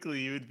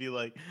quickly you would be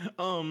like,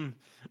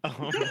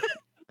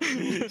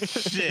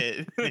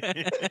 shit.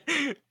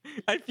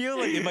 I feel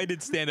like if I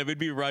did stand up, it'd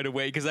be right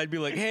away because I'd be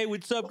like, "Hey,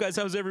 what's up, guys?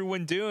 How's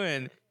everyone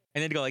doing?"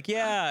 And then go like,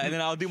 "Yeah," and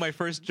then I'll do my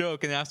first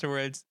joke, and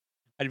afterwards,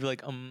 I'd be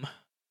like, that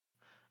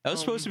was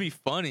supposed to be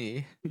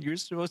funny. You're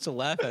supposed to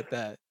laugh at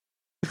that."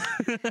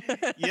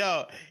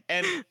 Yo,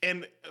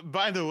 and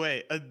by the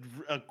way,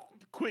 a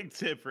quick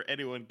tip for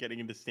anyone getting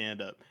into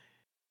stand up: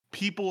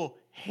 people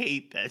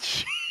hate that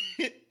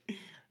shit.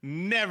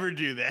 Never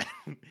do that.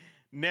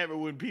 Never.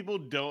 When people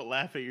don't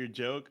laugh at your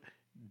joke,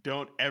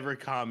 don't ever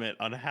comment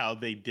on how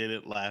they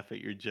didn't laugh at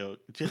your joke.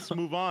 Just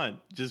move on.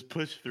 Just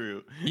push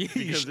through.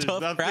 You're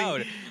tough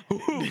crowd.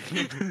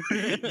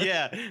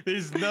 Yeah,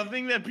 there's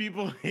nothing that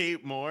people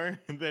hate more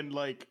than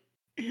like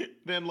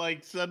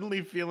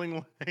suddenly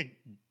feeling like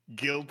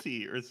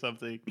guilty or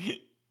something.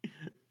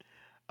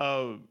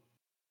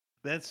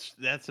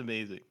 That's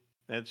amazing.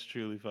 That's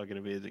truly fucking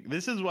amazing.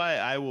 This is why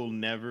I'll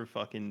never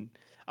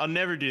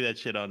do that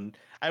shit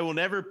I will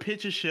never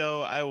pitch a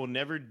show. I will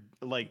never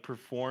like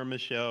perform a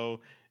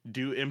show,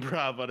 do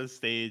improv on a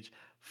stage.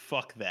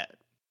 Fuck that.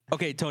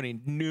 Okay, Tony,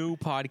 new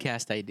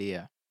podcast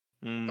idea.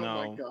 No.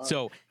 Oh my God.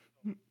 So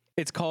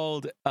it's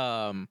called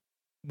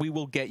We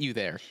Will Get You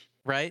There,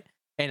 right?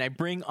 And I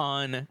bring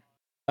on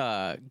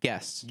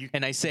guests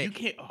and I say, you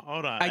can't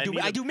hold on. I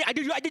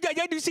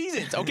do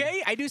seasons,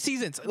 okay? I do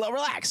seasons.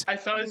 Relax. I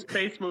saw his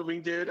face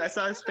moving, dude. I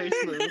saw his face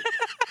move.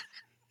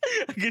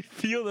 I can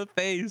feel the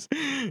face.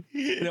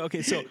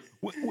 Okay, so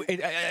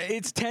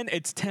it's 10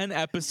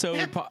 episode.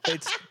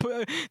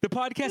 The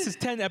podcast is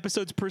 10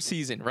 episodes per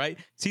season, right?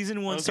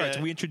 Season 1 starts.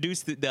 We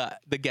introduce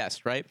the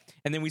guest, right?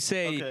 And then we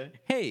say,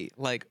 hey,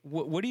 like,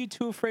 what are you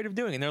two afraid of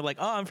doing? And they're like,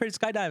 oh, I'm afraid of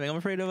skydiving. I'm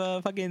afraid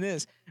of fucking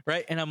this,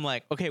 right? And I'm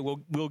like, okay,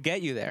 we'll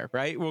get you there,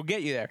 right? We'll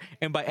get you there.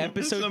 And by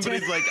episode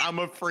somebody's 10, like, I'm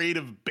afraid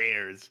of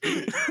bears.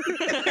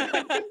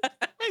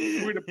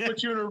 We're gonna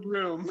put you in a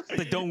room.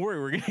 Like, don't worry,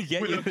 we're gonna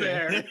get with you a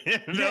bear.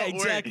 Yeah,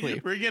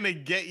 exactly. We're gonna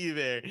get you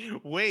there.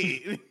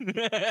 Wait,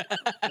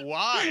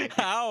 why?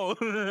 How?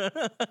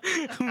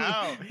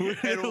 How?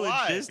 What are And the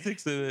why?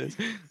 logistics of this?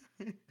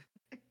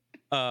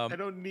 I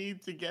don't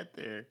need to get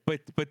there.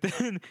 But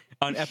then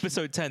on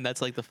episode 10,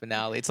 that's like the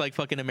finale. It's like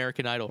fucking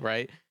American Idol,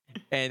 right?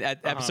 And at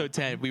episode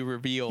 10, we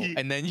reveal,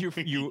 and then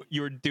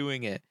you're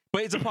doing it.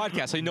 But it's a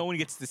podcast, so no one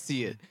gets to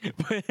see it.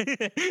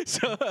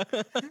 So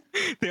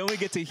they only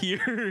get to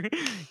hear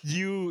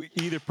you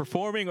either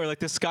performing or like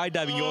the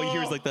skydiving. You only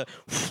hear is like the,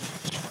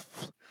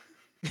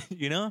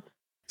 you know,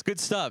 it's good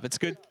stuff. It's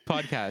good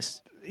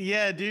podcast.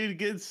 Yeah, dude,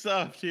 good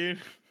stuff, dude.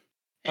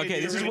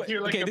 Okay, this is what.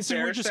 Okay, this is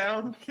we're just.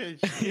 Sound? Good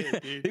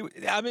shit,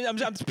 dude. I mean, I'm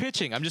just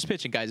pitching. I'm just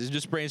pitching, guys. It's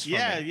just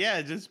brainstorming.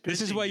 Yeah, just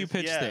This is pitching, why you just-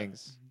 pitch yeah.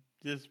 things.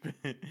 Just,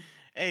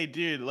 hey,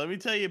 dude, let me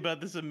tell you about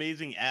this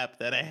amazing app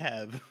that I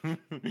have.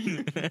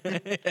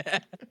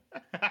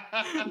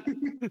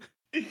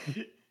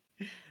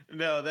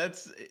 No,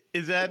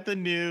 is that the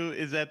new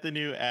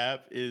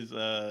app? Is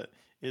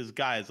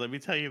guys, let me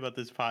tell you about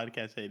this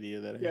podcast idea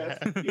that I Yes,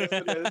 have. yes,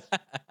 it is.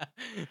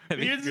 That'd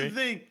be Here's the great.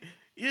 thing.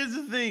 Here's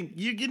the thing.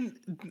 You can,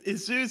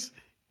 it's just,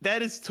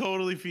 that is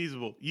totally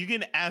feasible. You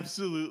can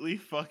absolutely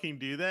fucking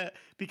do that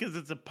because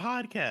it's a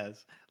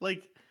podcast.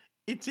 Like,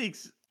 it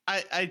takes,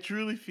 I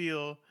truly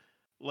feel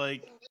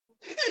like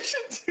You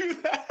should do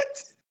that.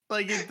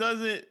 it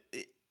doesn't,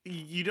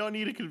 you don't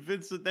need to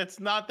convince that that's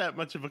not that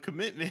much of a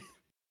commitment.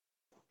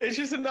 It's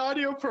just an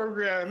audio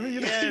program. You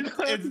Yeah, don't have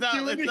it's to not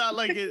do it's not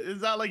like anything.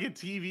 it's not like a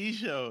TV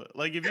show.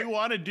 Like if you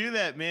want to do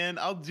that, man,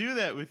 I'll do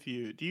that with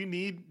you. Do you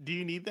need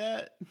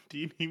that? Do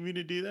you need me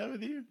to do that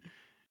with you?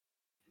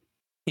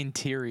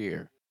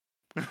 Interior,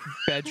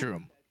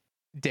 bedroom,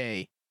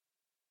 day.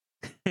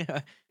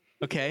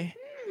 Okay,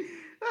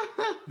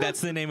 that's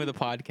the name of the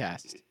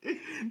podcast.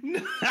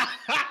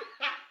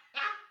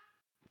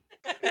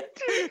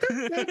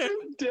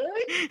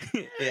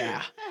 Day?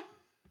 Yeah.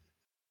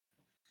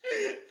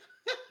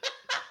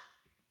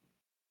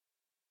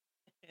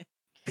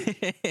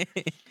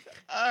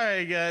 All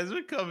right, guys,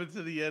 we're coming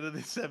to the end of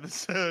this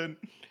episode.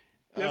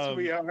 Yes,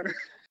 we are.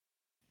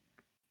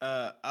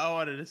 I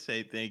wanted to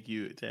say thank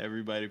you to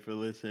everybody for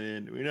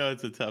listening. We know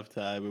it's a tough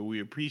time, and we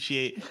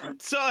appreciate.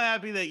 So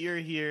happy that you're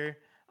here.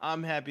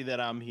 I'm happy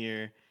that I'm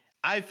here.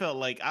 I felt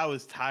like I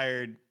was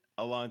tired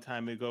a long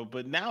time ago,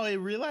 but now I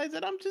realize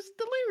that I'm just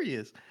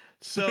delirious.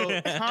 So,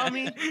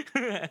 Tommy,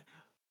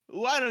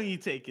 why don't you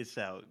take us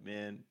out,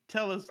 man?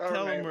 Tell them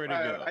where to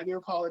go. I do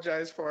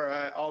apologize for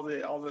all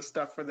the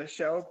stuff for the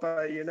show,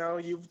 but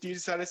you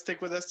decided to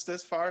stick with us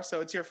this far,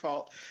 so it's your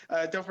fault.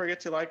 Don't forget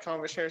to like,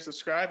 comment, share,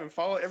 subscribe, and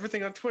follow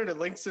everything on Twitter.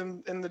 Links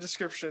in the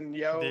description,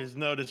 yo. There's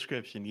no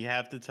description. You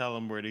have to tell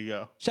them where to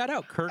go. Shout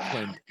out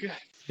Kirkland.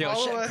 Yo,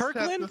 Follow us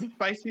Kirkland? at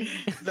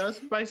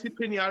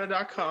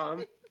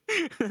thespiciPinata.com.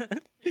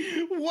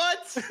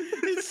 What?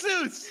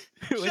 Jesus!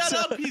 What's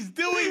Shut up! He's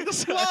doing the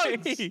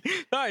plugs.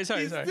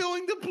 Sorry. He's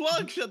doing the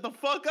plug. Shut the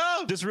fuck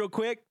up. Just real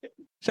quick,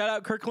 shout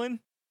out Kirkland.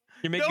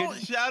 You make Don't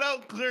good. shout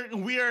out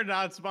Kirkland. We are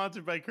not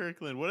sponsored by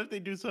Kirkland. What if they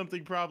do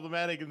something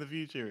problematic in the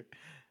future?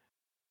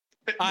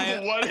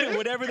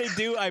 Whatever they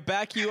do, I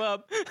back you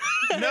up.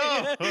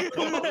 No.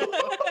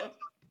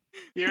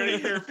 You already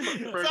hear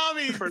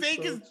Tommy,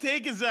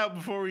 take us out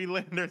before we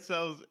land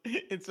ourselves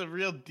in some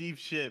real deep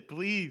shit,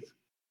 please.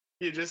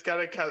 You just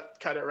gotta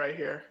cut it right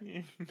here.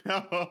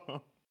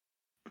 No.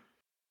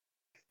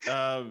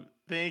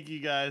 Thank you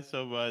guys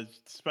so much.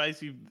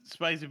 Spicy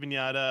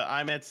Pinata.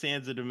 I'm at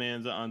Sansa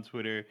Demands on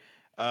Twitter.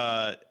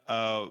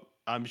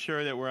 I'm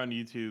sure that we're on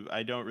YouTube.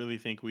 I don't really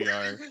think we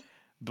are.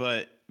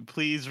 But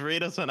please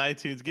rate us on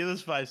iTunes. Give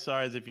us 5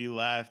 stars if you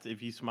laughed,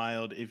 if you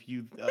smiled, if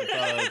you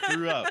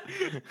threw up.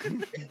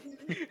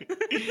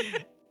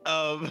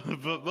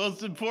 But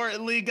most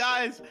importantly,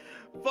 guys,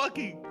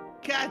 fucking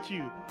catch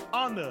you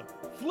on the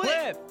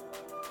flip.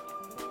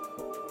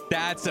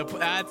 That's a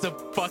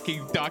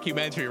fucking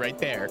documentary right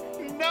there.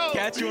 No.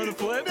 Catch you on the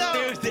flip? No.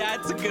 Dude,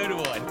 that's a good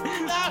one.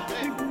 Stop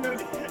it.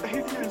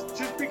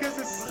 Just because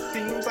it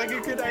seems like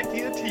a good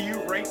idea to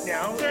you right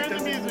now, Turn it the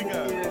doesn't music mean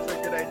up. it is a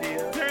good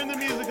idea. Turn the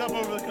music up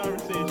over the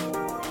conversation.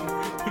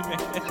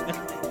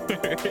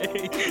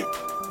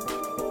 Alright.